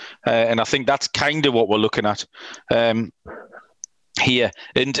that, and I think that's kind of what we're looking at here.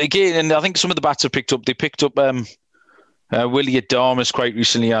 And again, and I think some of the bats have picked up. They picked up Willie Adames quite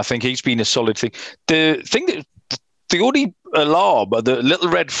recently. I think he's been a solid thing. The thing that the only alarm, or the little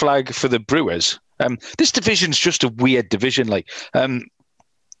red flag for the Brewers. This division's just a weird division. Like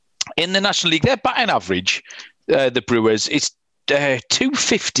in the National League, their batting average, the Brewers, it's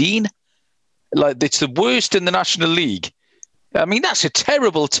 215. Like it's the worst in the National League. I mean, that's a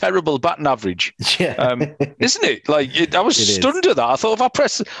terrible, terrible batting average, isn't it? Like, I was stunned at that. I thought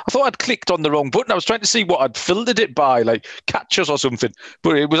I'd clicked on the wrong button. I was trying to see what I'd filtered it by, like catchers or something.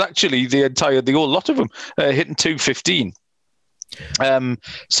 But it was actually the whole lot of them hitting 215.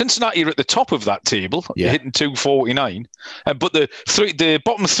 Cincinnati are at the top of that table, hitting 249. But the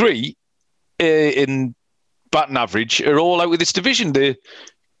bottom three in batting average are all out of this division. The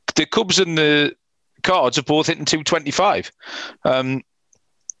Cubs and the Cards are both hitting 225. And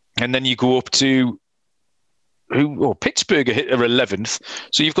then you go up to Pittsburgh are 11th.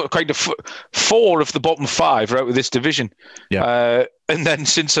 So you've got kind of four of the bottom five are out of this division. Yeah. And then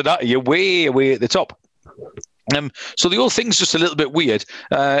Cincinnati are way, way at the top. So the whole thing's just a little bit weird.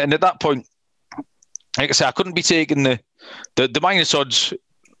 And at that point, like I say, I couldn't be taking the minus odds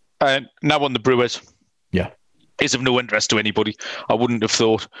now on the Brewers. Yeah. Is of no interest to anybody. I wouldn't have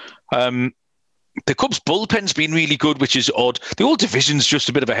thought. The Cubs' bullpen's been really good, which is odd. The whole division's just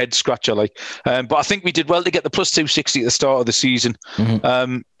a bit of a head scratcher, but I think we did well to get the plus 260 at the start of the season.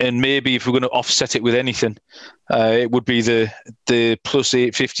 Mm-hmm. And maybe if we're going to offset it with anything, it would be the plus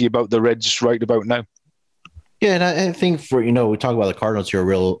 850 about the Reds right about now. Yeah, and I think we talk about the Cardinals here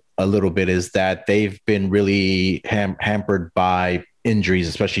a little bit, is that they've been really hampered by injuries,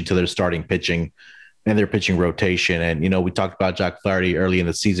 especially to their starting pitching and their pitching rotation. And, we talked about Jack Flaherty early in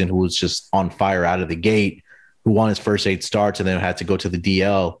the season, who was just on fire out of the gate, who won his first 8 starts and then had to go to the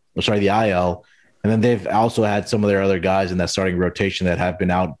IL. And then they've also had some of their other guys in that starting rotation that have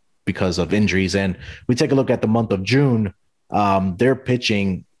been out because of injuries. And we take a look at the month of June, their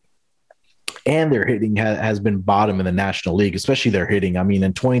pitching and their hitting has been bottom in the National League, especially their hitting. I mean,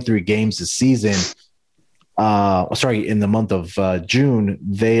 in 23 games this season, in the month of June,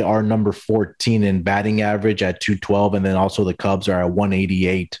 they are number 14 in batting average at 212, and then also the Cubs are at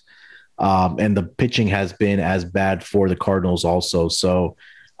 188. And the pitching has been as bad for the Cardinals also. So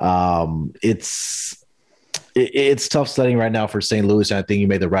it's tough sledding right now for St. Louis. And I think you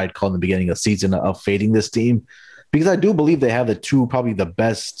made the right call in the beginning of the season of fading this team, because I do believe they have the two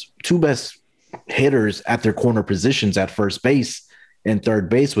best hitters at their corner positions at first base and third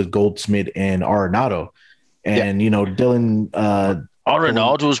base with Goldschmidt and Arenado. And, Dylan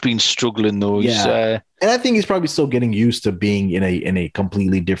Arenado's been struggling though. Yeah. And I think he's probably still getting used to being in a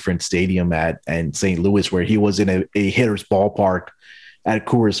completely different stadium and St. Louis, where he was in a hitter's ballpark at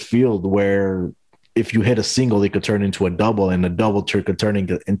Coors Field, where if you hit a single, it could turn into a double, and a double could turn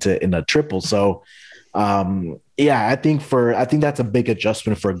into a triple. So, I think that's a big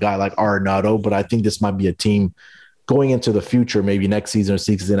adjustment for a guy like Arenado, but I think this might be a team going into the future, maybe next season or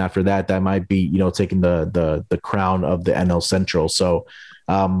season after that might be, taking the crown of the NL Central. So,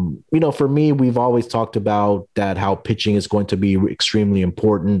 for me, we've always talked about that, how pitching is going to be extremely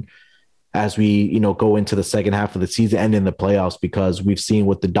important as we, go into the second half of the season and in the playoffs, because we've seen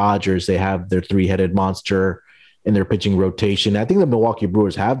with the Dodgers, they have their 3-headed monster in their pitching rotation. I think the Milwaukee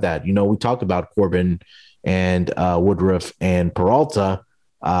Brewers have that. We talked about Corbin and Woodruff and Peralta.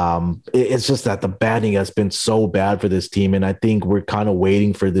 It's just that the batting has been so bad for this team, and I think we're kind of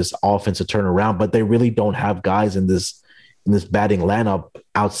waiting for this offense to turn around, but they really don't have guys in this batting lineup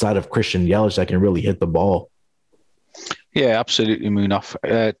outside of Christian Yelich that can really hit the ball. Yeah, absolutely, Munaf.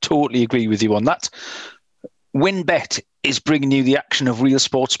 Totally agree with you on that. WynnBET is bringing you the action of real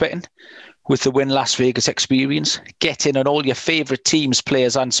sports betting with the Wynn Las Vegas experience. Get in on all your favorite teams,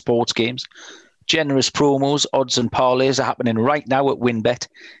 players, and sports games. Generous promos, odds and parlays are happening right now at WynnBET.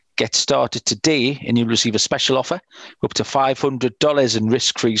 Get started today and you'll receive a special offer up to $500 in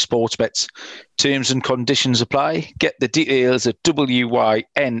risk-free sports bets. Terms and conditions apply. Get the details at wynnbet.com.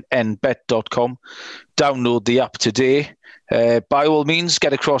 Download the app today. By all means,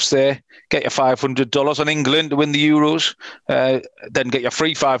 get across there. Get your $500 on England to win the Euros. Then get your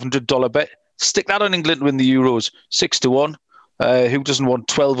free $500 bet. Stick that on England to win the Euros. 6-1. Who doesn't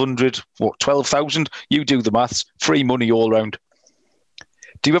want 1,200? 12,000? You do the maths. Free money all round.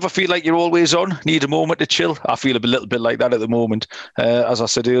 Do you ever feel like you're always on? Need a moment to chill? I feel a little bit like that at the moment. As I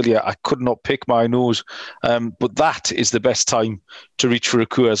said earlier, I could not pick my nose. But that is the best time to reach for a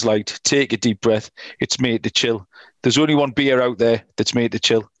Coors Light. Take a deep breath. It's made to chill. There's only one beer out there that's made to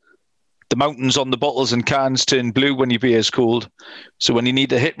chill. The mountains on the bottles and cans turn blue when your beer is cold. So when you need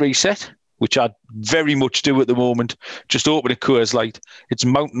to hit reset, which I very much do at the moment, just open a Coors Light. It's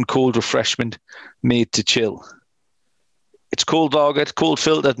mountain cold refreshment made to chill. It's cold lagered, cold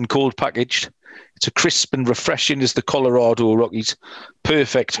filtered and cold packaged. It's as crisp and refreshing as the Colorado Rockies.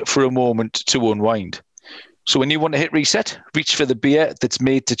 Perfect for a moment to unwind. So when you want to hit reset, reach for the beer that's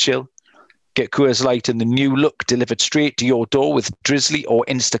made to chill. Get Coors Light in the new look delivered straight to your door with Drizzly or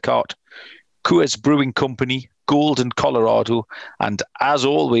Instacart. Coors Brewing Company, Golden, Colorado. And as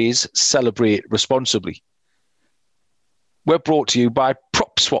always, celebrate responsibly. We're brought to you by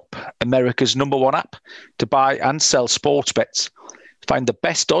PropSwap, America's #1 app to buy and sell sports bets. Find the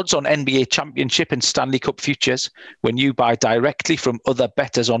best odds on NBA Championship and Stanley Cup futures when you buy directly from other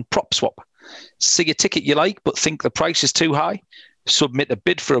bettors on PropSwap. See a ticket you like but think the price is too high? Submit a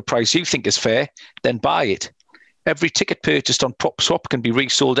bid for a price you think is fair, then buy it. Every ticket purchased on PropSwap can be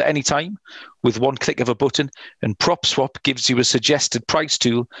resold at any time with one click of a button, and PropSwap gives you a suggested price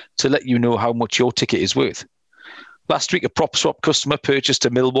tool to let you know how much your ticket is worth. Last week, a PropSwap customer purchased a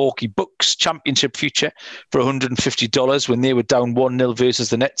Milwaukee Bucks championship future for $150 when they were down 1-0 versus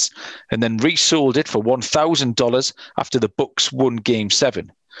the Nets, and then resold it for $1,000 after the Bucks won Game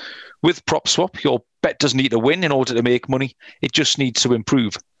 7. With PropSwap, your bet doesn't need to win in order to make money. It just needs to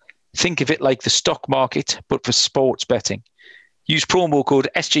improve. Think of it like the stock market, but for sports betting. Use promo code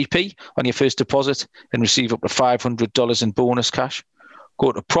SGP on your first deposit and receive up to $500 in bonus cash.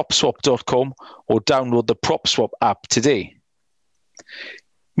 Go to PropSwap.com or download the PropSwap app today.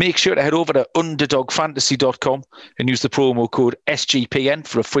 Make sure to head over to UnderdogFantasy.com and use the promo code SGPN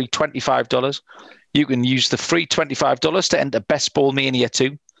for a free $25. You can use the free $25 to enter Best Ball Mania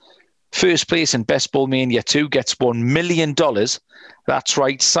 2. First place in Best Ball Mania 2 gets $1 million. That's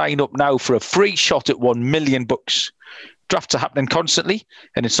right, sign up now for a free shot at $1 million. Drafts are happening constantly,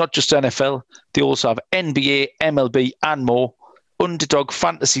 and it's not just NFL. They also have NBA, MLB, and more.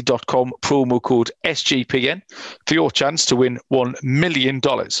 UnderdogFantasy.com, promo code SGPN for your chance to win $1 million.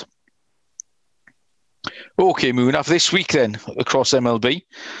 Okay, Moon, this week then across MLB.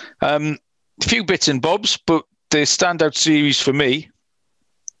 A few bits and bobs, but the standout series for me.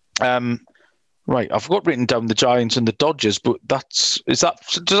 Right, I've got written down the Giants and the Dodgers, but does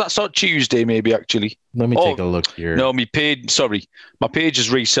that start Tuesday maybe actually? Let me take a look here. No, my page is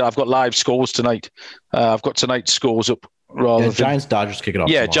reset. I've got live scores tonight. I've got tonight's scores up. Giants Dodgers kick it off.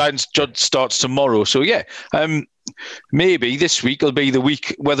 Yeah, tomorrow. Giants starts tomorrow. So yeah, maybe this week will be the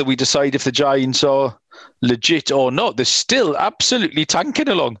week whether we decide if the Giants are legit or not. They're still absolutely tanking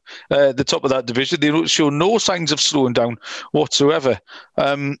along the top of that division. They show no signs of slowing down whatsoever.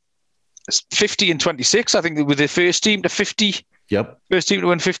 50-26, I think they were the first team to 50. Yep. First team to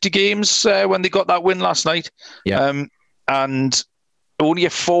win 50 games when they got that win last night. Yeah. And only a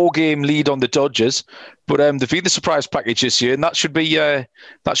 4-game lead on the Dodgers, but they've been the surprise package this year, and that should be a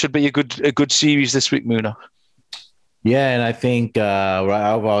good series this week, Muna. Yeah, and I think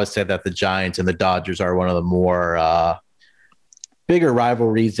I've always said that the Giants and the Dodgers are one of the more bigger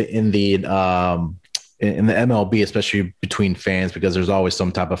rivalries in the MLB, especially between fans, because there's always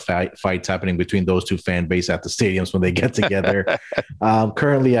some type of fights happening between those two fan base at the stadiums when they get together.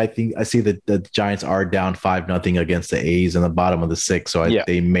 Currently, I think I see that the Giants are down 5-0 against the A's in the bottom of the 6th, so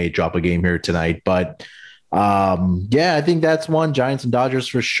they may drop a game here tonight. But I think that's one. Giants and Dodgers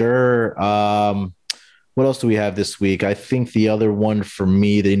for sure. What else do we have this week? I think the other one for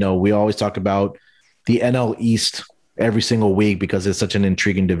me, we always talk about the NL East every single week because it's such an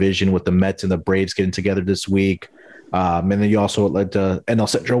intriguing division with the Mets and the Braves getting together this week. And then you also let the NL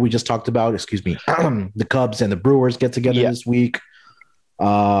Central we just talked about, the Cubs and the Brewers get together this week.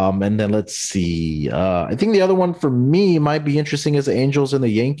 And then let's see. I think the other one for me might be interesting is the Angels and the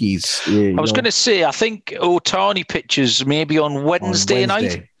Yankees. I was going to say, I think Ohtani pitches maybe on Wednesday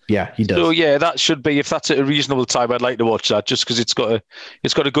night. Yeah, he does. So yeah, that should be, if that's at a reasonable time, I'd like to watch that just because it's got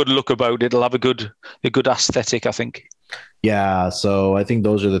a good look about it. It'll have a good aesthetic, I think. Yeah, so I think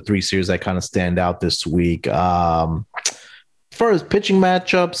those are the 3 series that kind of stand out this week. As far as pitching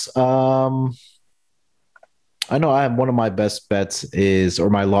matchups, I know I have one of my best bets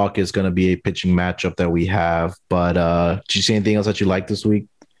my lock is going to be a pitching matchup that we have. But did you see anything else that you like this week?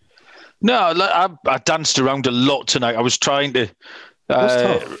 No, I danced around a lot tonight. I was trying to.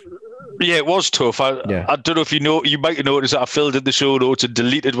 Yeah, it was tough. Yeah. I don't know if you know. You might have noticed that I filled in the show notes and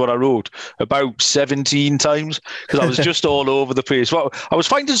deleted what I wrote about 17 times because I was just all over the place. Well, I was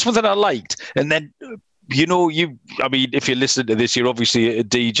finding something I liked, and then I mean, if you're listening to this, you're obviously a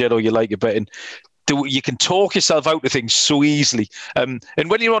DJ or you like a betting. You can talk yourself out of things so easily. And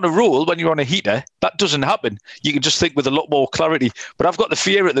when you're on a roll, when you're on a heater, that doesn't happen. You can just think with a lot more clarity. But I've got the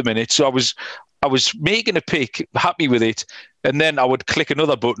fear at the minute, so I was making a pick, happy with it, and then I would click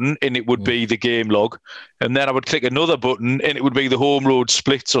another button and it would be the game log, and then I would click another button and it would be the home road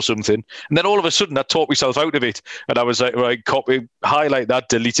splits or something, and then all of a sudden I talked myself out of it, and I was like, right, copy, highlight that,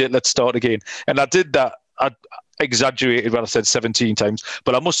 delete it, let's start again, and I did that. I exaggerated when I said 17 times,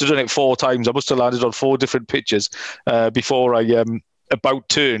 but I must have done it 4 times. I must have landed on 4 different pitches before I about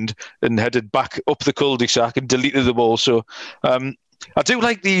turned and headed back up the cul-de-sac and deleted them all. So I do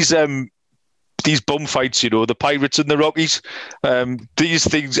like these bum fights, the Pirates and the Rockies. These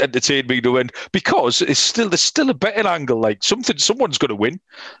things entertain me to end because there's still a betting angle. Like someone's going to win.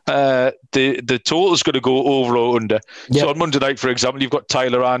 The total's going to go over or under. Yep. So on Monday night, for example, you've got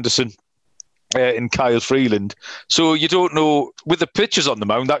Tyler Anderson and Kyle Freeland. So you don't know with the pitchers on the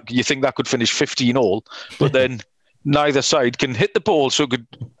mound that you think that could finish 15 all, but then neither side can hit the ball, so it could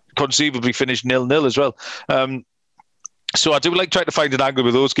conceivably finish 0-0 as well. So I do like trying to find an angle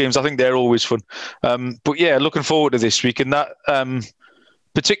with those games. I think they're always fun. But yeah, looking forward to this week. And that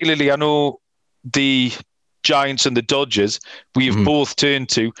particularly, I know the Giants and the Dodgers, we have both turned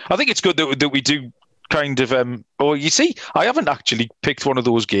to. I think it's good that we do kind of you see, I haven't actually picked one of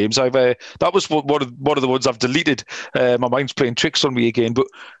those games. That was one of the ones I've deleted. My mind's playing tricks on me again. But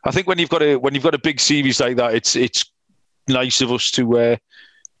I think when you've got a big series like that, it's nice of us to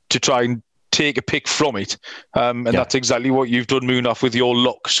try and take a pick from it, and that's exactly what you've done, Munaf, with your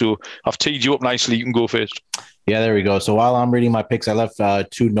lock. So I've teed you up nicely. You can go first. Yeah, there we go. So while I'm reading my picks, I left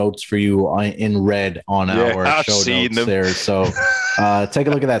 2 notes for you in red on our show notes there. So take a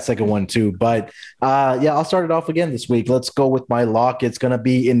look at that second one too. But I'll start it off again this week. Let's go with my lock. It's going to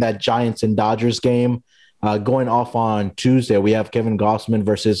be in that Giants and Dodgers game going off on Tuesday. We have Kevin Gausman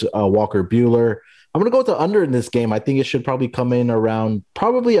versus Walker Buehler. I'm going to go with the under in this game. I think it should probably come in around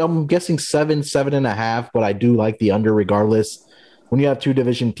I'm guessing 7.5, but I do like the under regardless. When you have 2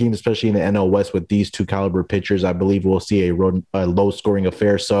 division teams, especially in the NL West with these 2 caliber pitchers, I believe we'll see a low-scoring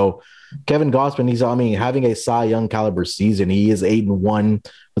affair. So Kevin Gausman, having a Cy Young caliber season. He is 8-1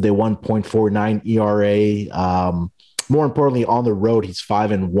 with a 1.49 ERA. More importantly, on the road, he's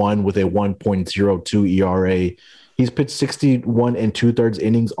 5-1 with a 1.02 ERA. He's pitched 61 2/3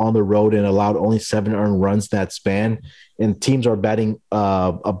 innings on the road and allowed only 7 earned runs that span. And teams are batting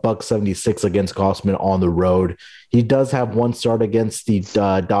 $176 against Gausman on the road. He does have 1 start against the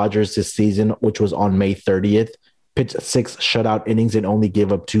Dodgers this season, which was on May 30th. Pitched 6 shutout innings and only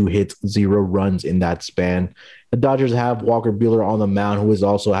gave up 2 hits, 0 runs in that span. The Dodgers have Walker Buehler on the mound, who is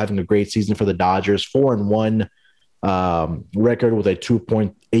also having a great season for the Dodgers. 4-1 record with a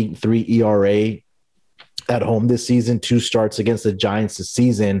 2.83 ERA. At home this season, 2 starts against the Giants this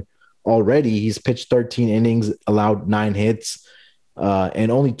season. Already, he's pitched 13 innings, allowed 9 hits,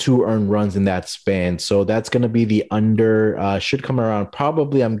 and only 2 earned runs in that span. So that's going to be the under. Should come around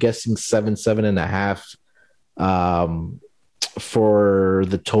probably, I'm guessing 7.5 for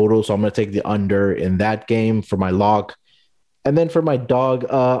the total. So I'm going to take the under in that game for my lock. And then for my dog,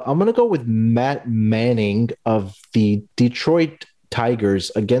 I'm going to go with Matt Manning of the Detroit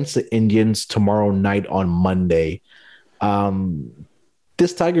Tigers against the Indians tomorrow night on Monday.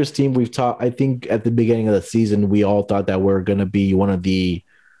 This Tigers team, I think at the beginning of the season, we all thought that we're going to be one of the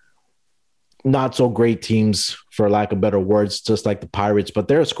not so great teams, for lack of better words, just like the Pirates, but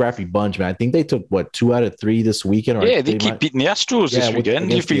they're a scrappy bunch, man. I think they took 2 out of 3 this weekend. They keep beating the Astros this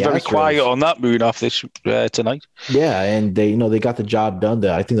weekend. You've been very quiet on that moon off this tonight. Yeah, and they got the job done.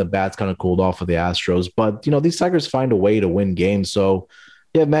 I think the bats kind of cooled off for the Astros, but these Tigers find a way to win games. So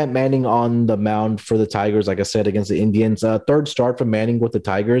yeah, Matt Manning on the mound for the Tigers, like I said, against the Indians. 3rd start for Manning with the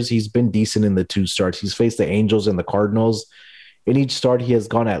Tigers. He's been decent in the 2 starts. He's faced the Angels and the Cardinals. In each start, he has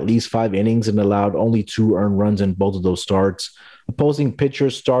gone at least 5 innings and allowed only 2 earned runs in both of those starts. Opposing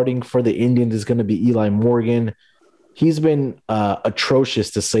pitcher starting for the Indians is going to be Eli Morgan. He's been atrocious,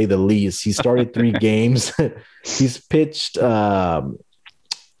 to say the least. He started 3 games. He's pitched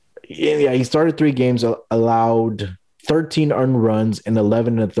he started 3 games, allowed 13 earned runs and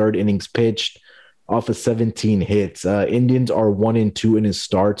 11 1/3 innings pitched off of 17 hits. Indians are 1-2 in his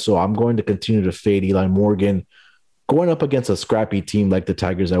start, so I'm going to continue to fade Eli Morgan going up against a scrappy team like the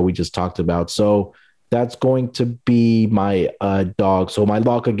Tigers that we just talked about. So that's going to be my dog. So my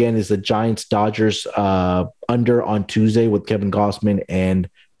lock again is the Giants-Dodgers under on Tuesday with Kevin Gausman and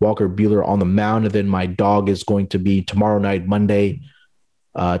Walker Buehler on the mound. And then my dog is going to be tomorrow night, Monday,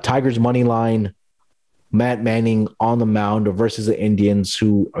 Tigers money line, Matt Manning on the mound versus the Indians,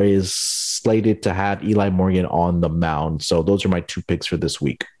 who is slated to have Eli Morgan on the mound. So those are my 2 picks for this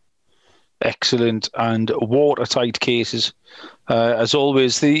week. Excellent and watertight cases, as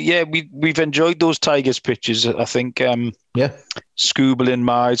always. We've enjoyed those Tigers pitches. I think Skubal in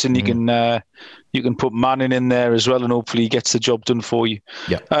Mize, and you can put Manning in there as well, and hopefully he gets the job done for you.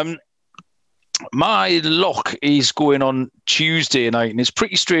 Yeah. My lock is going on Tuesday night, and it's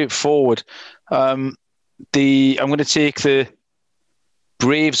pretty straightforward. I'm going to take the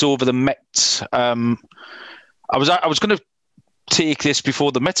Braves over the Mets. I was going to take this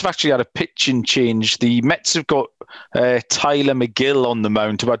before. The Mets have actually had a pitching change. The Mets have got Tyler McGill on the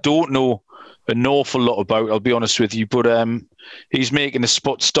mound, who I don't know an awful lot about, I'll be honest with you, but he's making a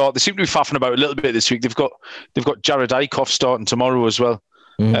spot start. They seem to be faffing about a little bit this week. They've got Jared Eichhoff starting tomorrow as well,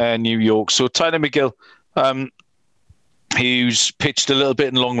 New York. So Tyler McGill, who's pitched a little bit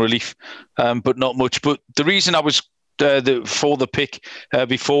in long relief, but not much. But the reason I was for the pick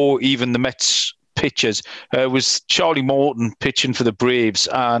before even the Mets pitchers was Charlie Morton pitching for the Braves,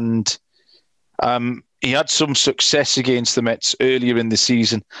 and he had some success against the Mets earlier in the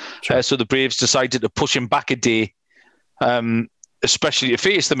season. Sure. So the Braves decided to push him back a day, especially to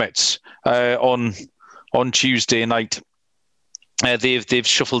face the Mets on Tuesday night. They've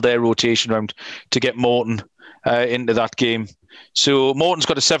shuffled their rotation around to get Morton into that game. So Morton's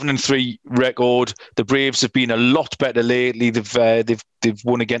got a 7-3 record. The Braves have been a lot better lately. They've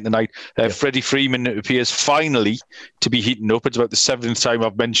won again tonight. Freddie Freeman appears finally to be heating up. It's about the 7th time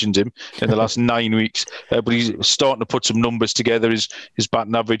I've mentioned him in the last 9 weeks. But he's starting to put some numbers together. His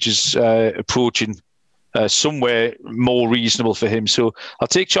batting average is approaching somewhere more reasonable for him. So I'll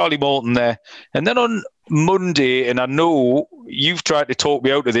take Charlie Morton there. And then on Monday, and I know you've tried to talk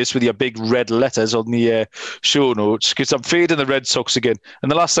me out of this with your big red letters on the show notes, because I'm fading the Red Sox again. And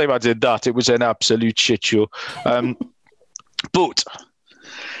the last time I did that, it was an absolute shit show. But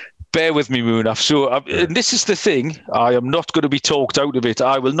bear with me, Munaf. So and this is the thing. I am not going to be talked out of it.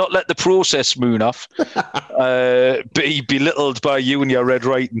 I will not let the process, Munaf, be belittled by you and your red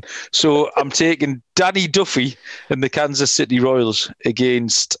writing. So I'm taking Danny Duffy and the Kansas City Royals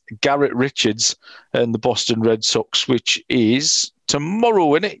against Garrett Richards and the Boston Red Sox, which is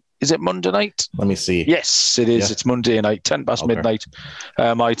tomorrow, isn't it? Is it Monday night? Let me see. Yes, it is. Yeah. It's Monday night, 10 past midnight,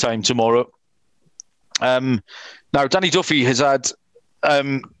 my time tomorrow. Now, Danny Duffy has had...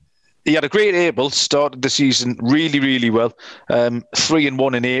 he had a great April, started the season really, really well.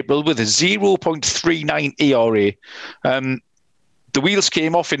 3-1 in April with a 0.39 ERA. The wheels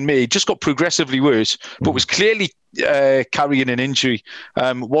came off in May, just got progressively worse, but was clearly carrying an injury,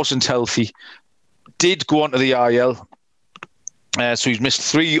 wasn't healthy, did go onto the IL. So he's missed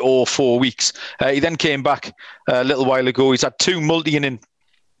 3 or 4 weeks. He then came back a little while ago. He's had 2 multi-inning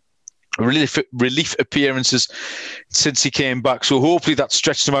relief appearances since he came back. So hopefully that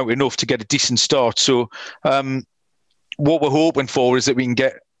stretched him out enough to get a decent start. So what we're hoping for is that we can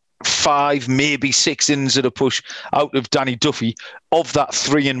get 5, maybe 6 innings at a push out of Danny Duffy of that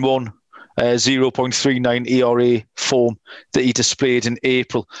 3-1, 0.39 ERA form that he displayed in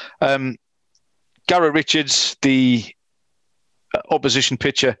April. Garrett Richards, the opposition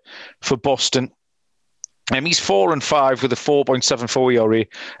pitcher for Boston, he's 4-5 with a 4.74 ERA.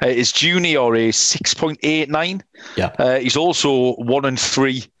 His junior ERA is 6.89. Yeah. He's also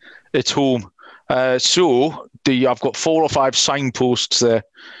 1-3 at home. So I've got 4 or 5 signposts there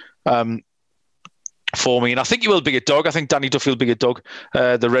for me, and I think he will be a dog. I think Danny Duffy will be a dog.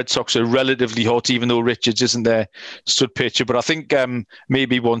 The Red Sox are relatively hot, even though Richards isn't their stud pitcher. But I think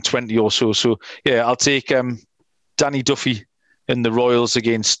maybe 120 or so. So yeah, I'll take Danny Duffy and the Royals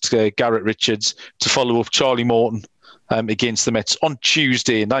against Garrett Richards to follow up Charlie Morton against the Mets on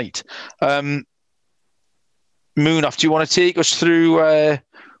Tuesday night. Munaf, do you want to take us through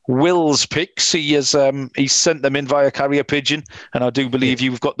Will's picks? He's sent them in via carrier pigeon, and I do believe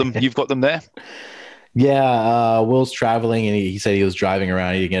you've got them. You've got them there. Yeah, Will's traveling, and he said he was driving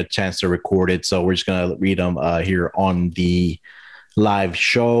around. He didn't get a chance to record it, so we're just gonna read them here on the live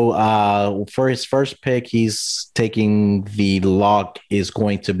show. For his first pick, he's taking the lock is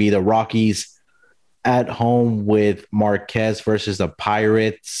going to be the Rockies at home with Marquez versus the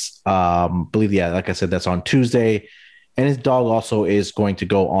Pirates. Believe, yeah, like I said, that's on Tuesday. And his dog also is going to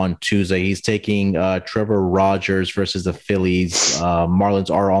go on Tuesday. He's taking Trevor Rogers versus the Phillies. Marlins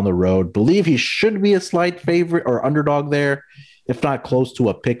are on the road. Believe he should be a slight favorite or underdog there, if not close to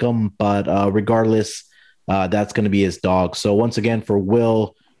a pick 'em. But regardless, that's going to be his dog. So once again, for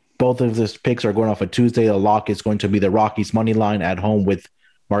Will, both of his picks are going off a Tuesday. The lock is going to be the Rockies money line at home with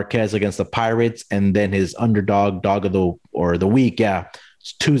Marquez against the Pirates, and then his underdog dog of the week. Yeah,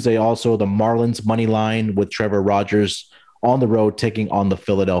 it's Tuesday also the Marlins money line with Trevor Rogers on the road taking on the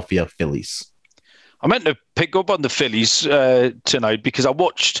Philadelphia Phillies. I meant to pick up on the Phillies tonight because I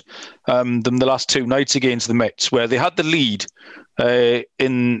watched them the last two nights against the Mets where they had the lead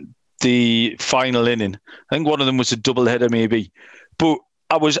in the final inning. I think one of them was a doubleheader maybe. But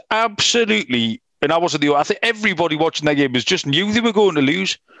I was absolutely, and I wasn't I think everybody watching that game just knew they were going to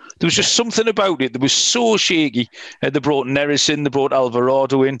lose. There was just something about it that was so shaky. They brought Neris in, they brought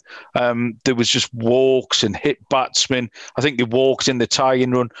Alvarado in. There was just walks and hit batsmen. I think they walked in the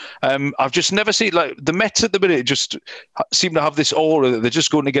tie-in run. I've just never seen, like, the Mets at the minute just seem to have this aura that they're just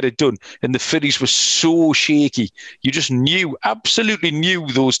going to get it done. And the Phillies were so shaky. You just absolutely knew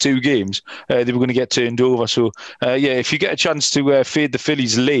those two games they were going to get turned over. So, if you get a chance to fade the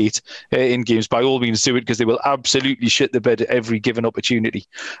Phillies late in games, by all means do it because they will absolutely shit the bed at every given opportunity.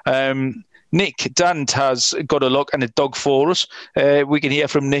 Nick Dant has got a look and a dog for us. We can hear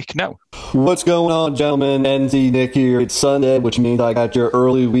from Nick now. What's going on, gentlemen? NZ Nick here. It's Sunday, which means I got your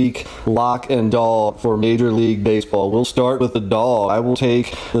early week lock and dog for Major League Baseball. We'll start with the dog. I will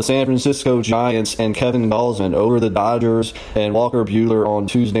take the San Francisco Giants and Kevin Gausman over the Dodgers and Walker Buehler on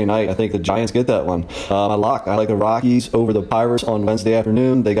Tuesday night. I think the Giants get that one. My lock, I like the Rockies over the Pirates on Wednesday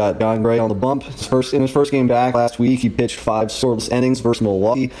afternoon. They got John Gray on the bump. In his first game back last week, he pitched 5 scoreless innings versus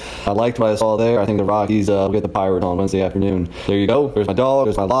Milwaukee. I liked what I saw there. I think the Rockies will get the Pirates on Wednesday afternoon. There you go. There's my dog.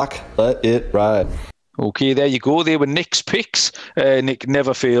 There's my lock. Let it ride. Okay, there you go. They were Nick's picks. Nick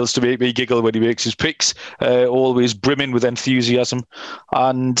never fails to make me giggle when he makes his picks. Always brimming with enthusiasm.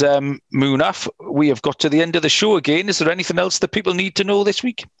 And Munaf, we have got to the end of the show again. Is there anything else that people need to know this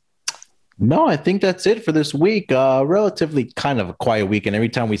week? No, I think that's it for this week. Relatively kind of a quiet week. And every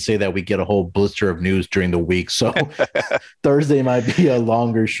time we say that, we get a whole blister of news during the week. So Thursday might be a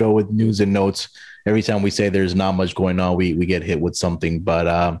longer show with news and notes. Every time we say there's not much going on, we get hit with something.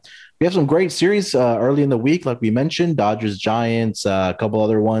 But we have some great series early in the week, like we mentioned, Dodgers, Giants, a couple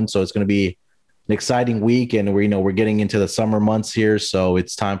other ones. So it's going to be an exciting week. And we're getting into the summer months here. So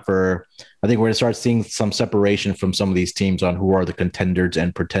it's time I think we're going to start seeing some separation from some of these teams on who are the contenders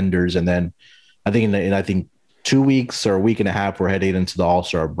and pretenders. And then I think in 2 weeks or a week and a half, we're heading into the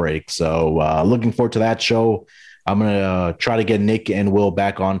All-Star break. So looking forward to that show. I'm going to try to get Nick and Will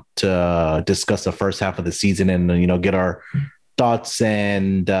back on to discuss the first half of the season and, get our thoughts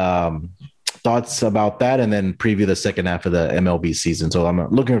and thoughts about that and then preview the second half of the MLB season. So I'm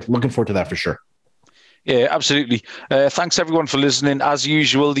looking forward to that for sure. Yeah, absolutely. Thanks everyone for listening. As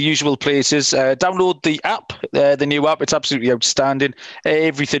usual, the usual places. Download the app, the new app. It's absolutely outstanding.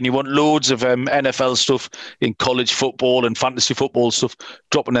 Everything you want. Loads of NFL stuff in college football and fantasy football stuff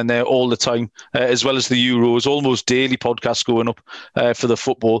dropping in there all the time, as well as the Euros. Almost daily podcasts going up for the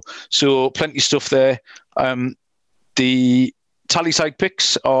football. So plenty of stuff there. The Tallyside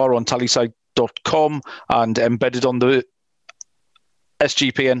picks are on tallyside.com and embedded on the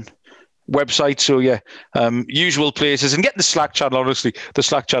SGPN website. So usual places, and get the Slack channel. Honestly, the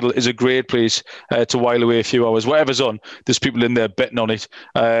Slack channel is a great place to while away a few hours. Whatever's on, there's people in there betting on it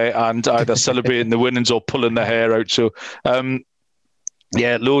and either celebrating the winnings or pulling their hair out. So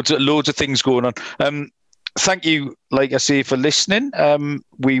loads of things going on. Thank you, like I say, for listening.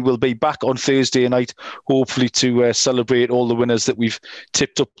 We will be back on Thursday night, hopefully to celebrate all the winners that we've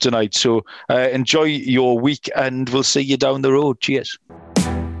tipped up tonight. So enjoy your week and we'll see you down the road. Cheers.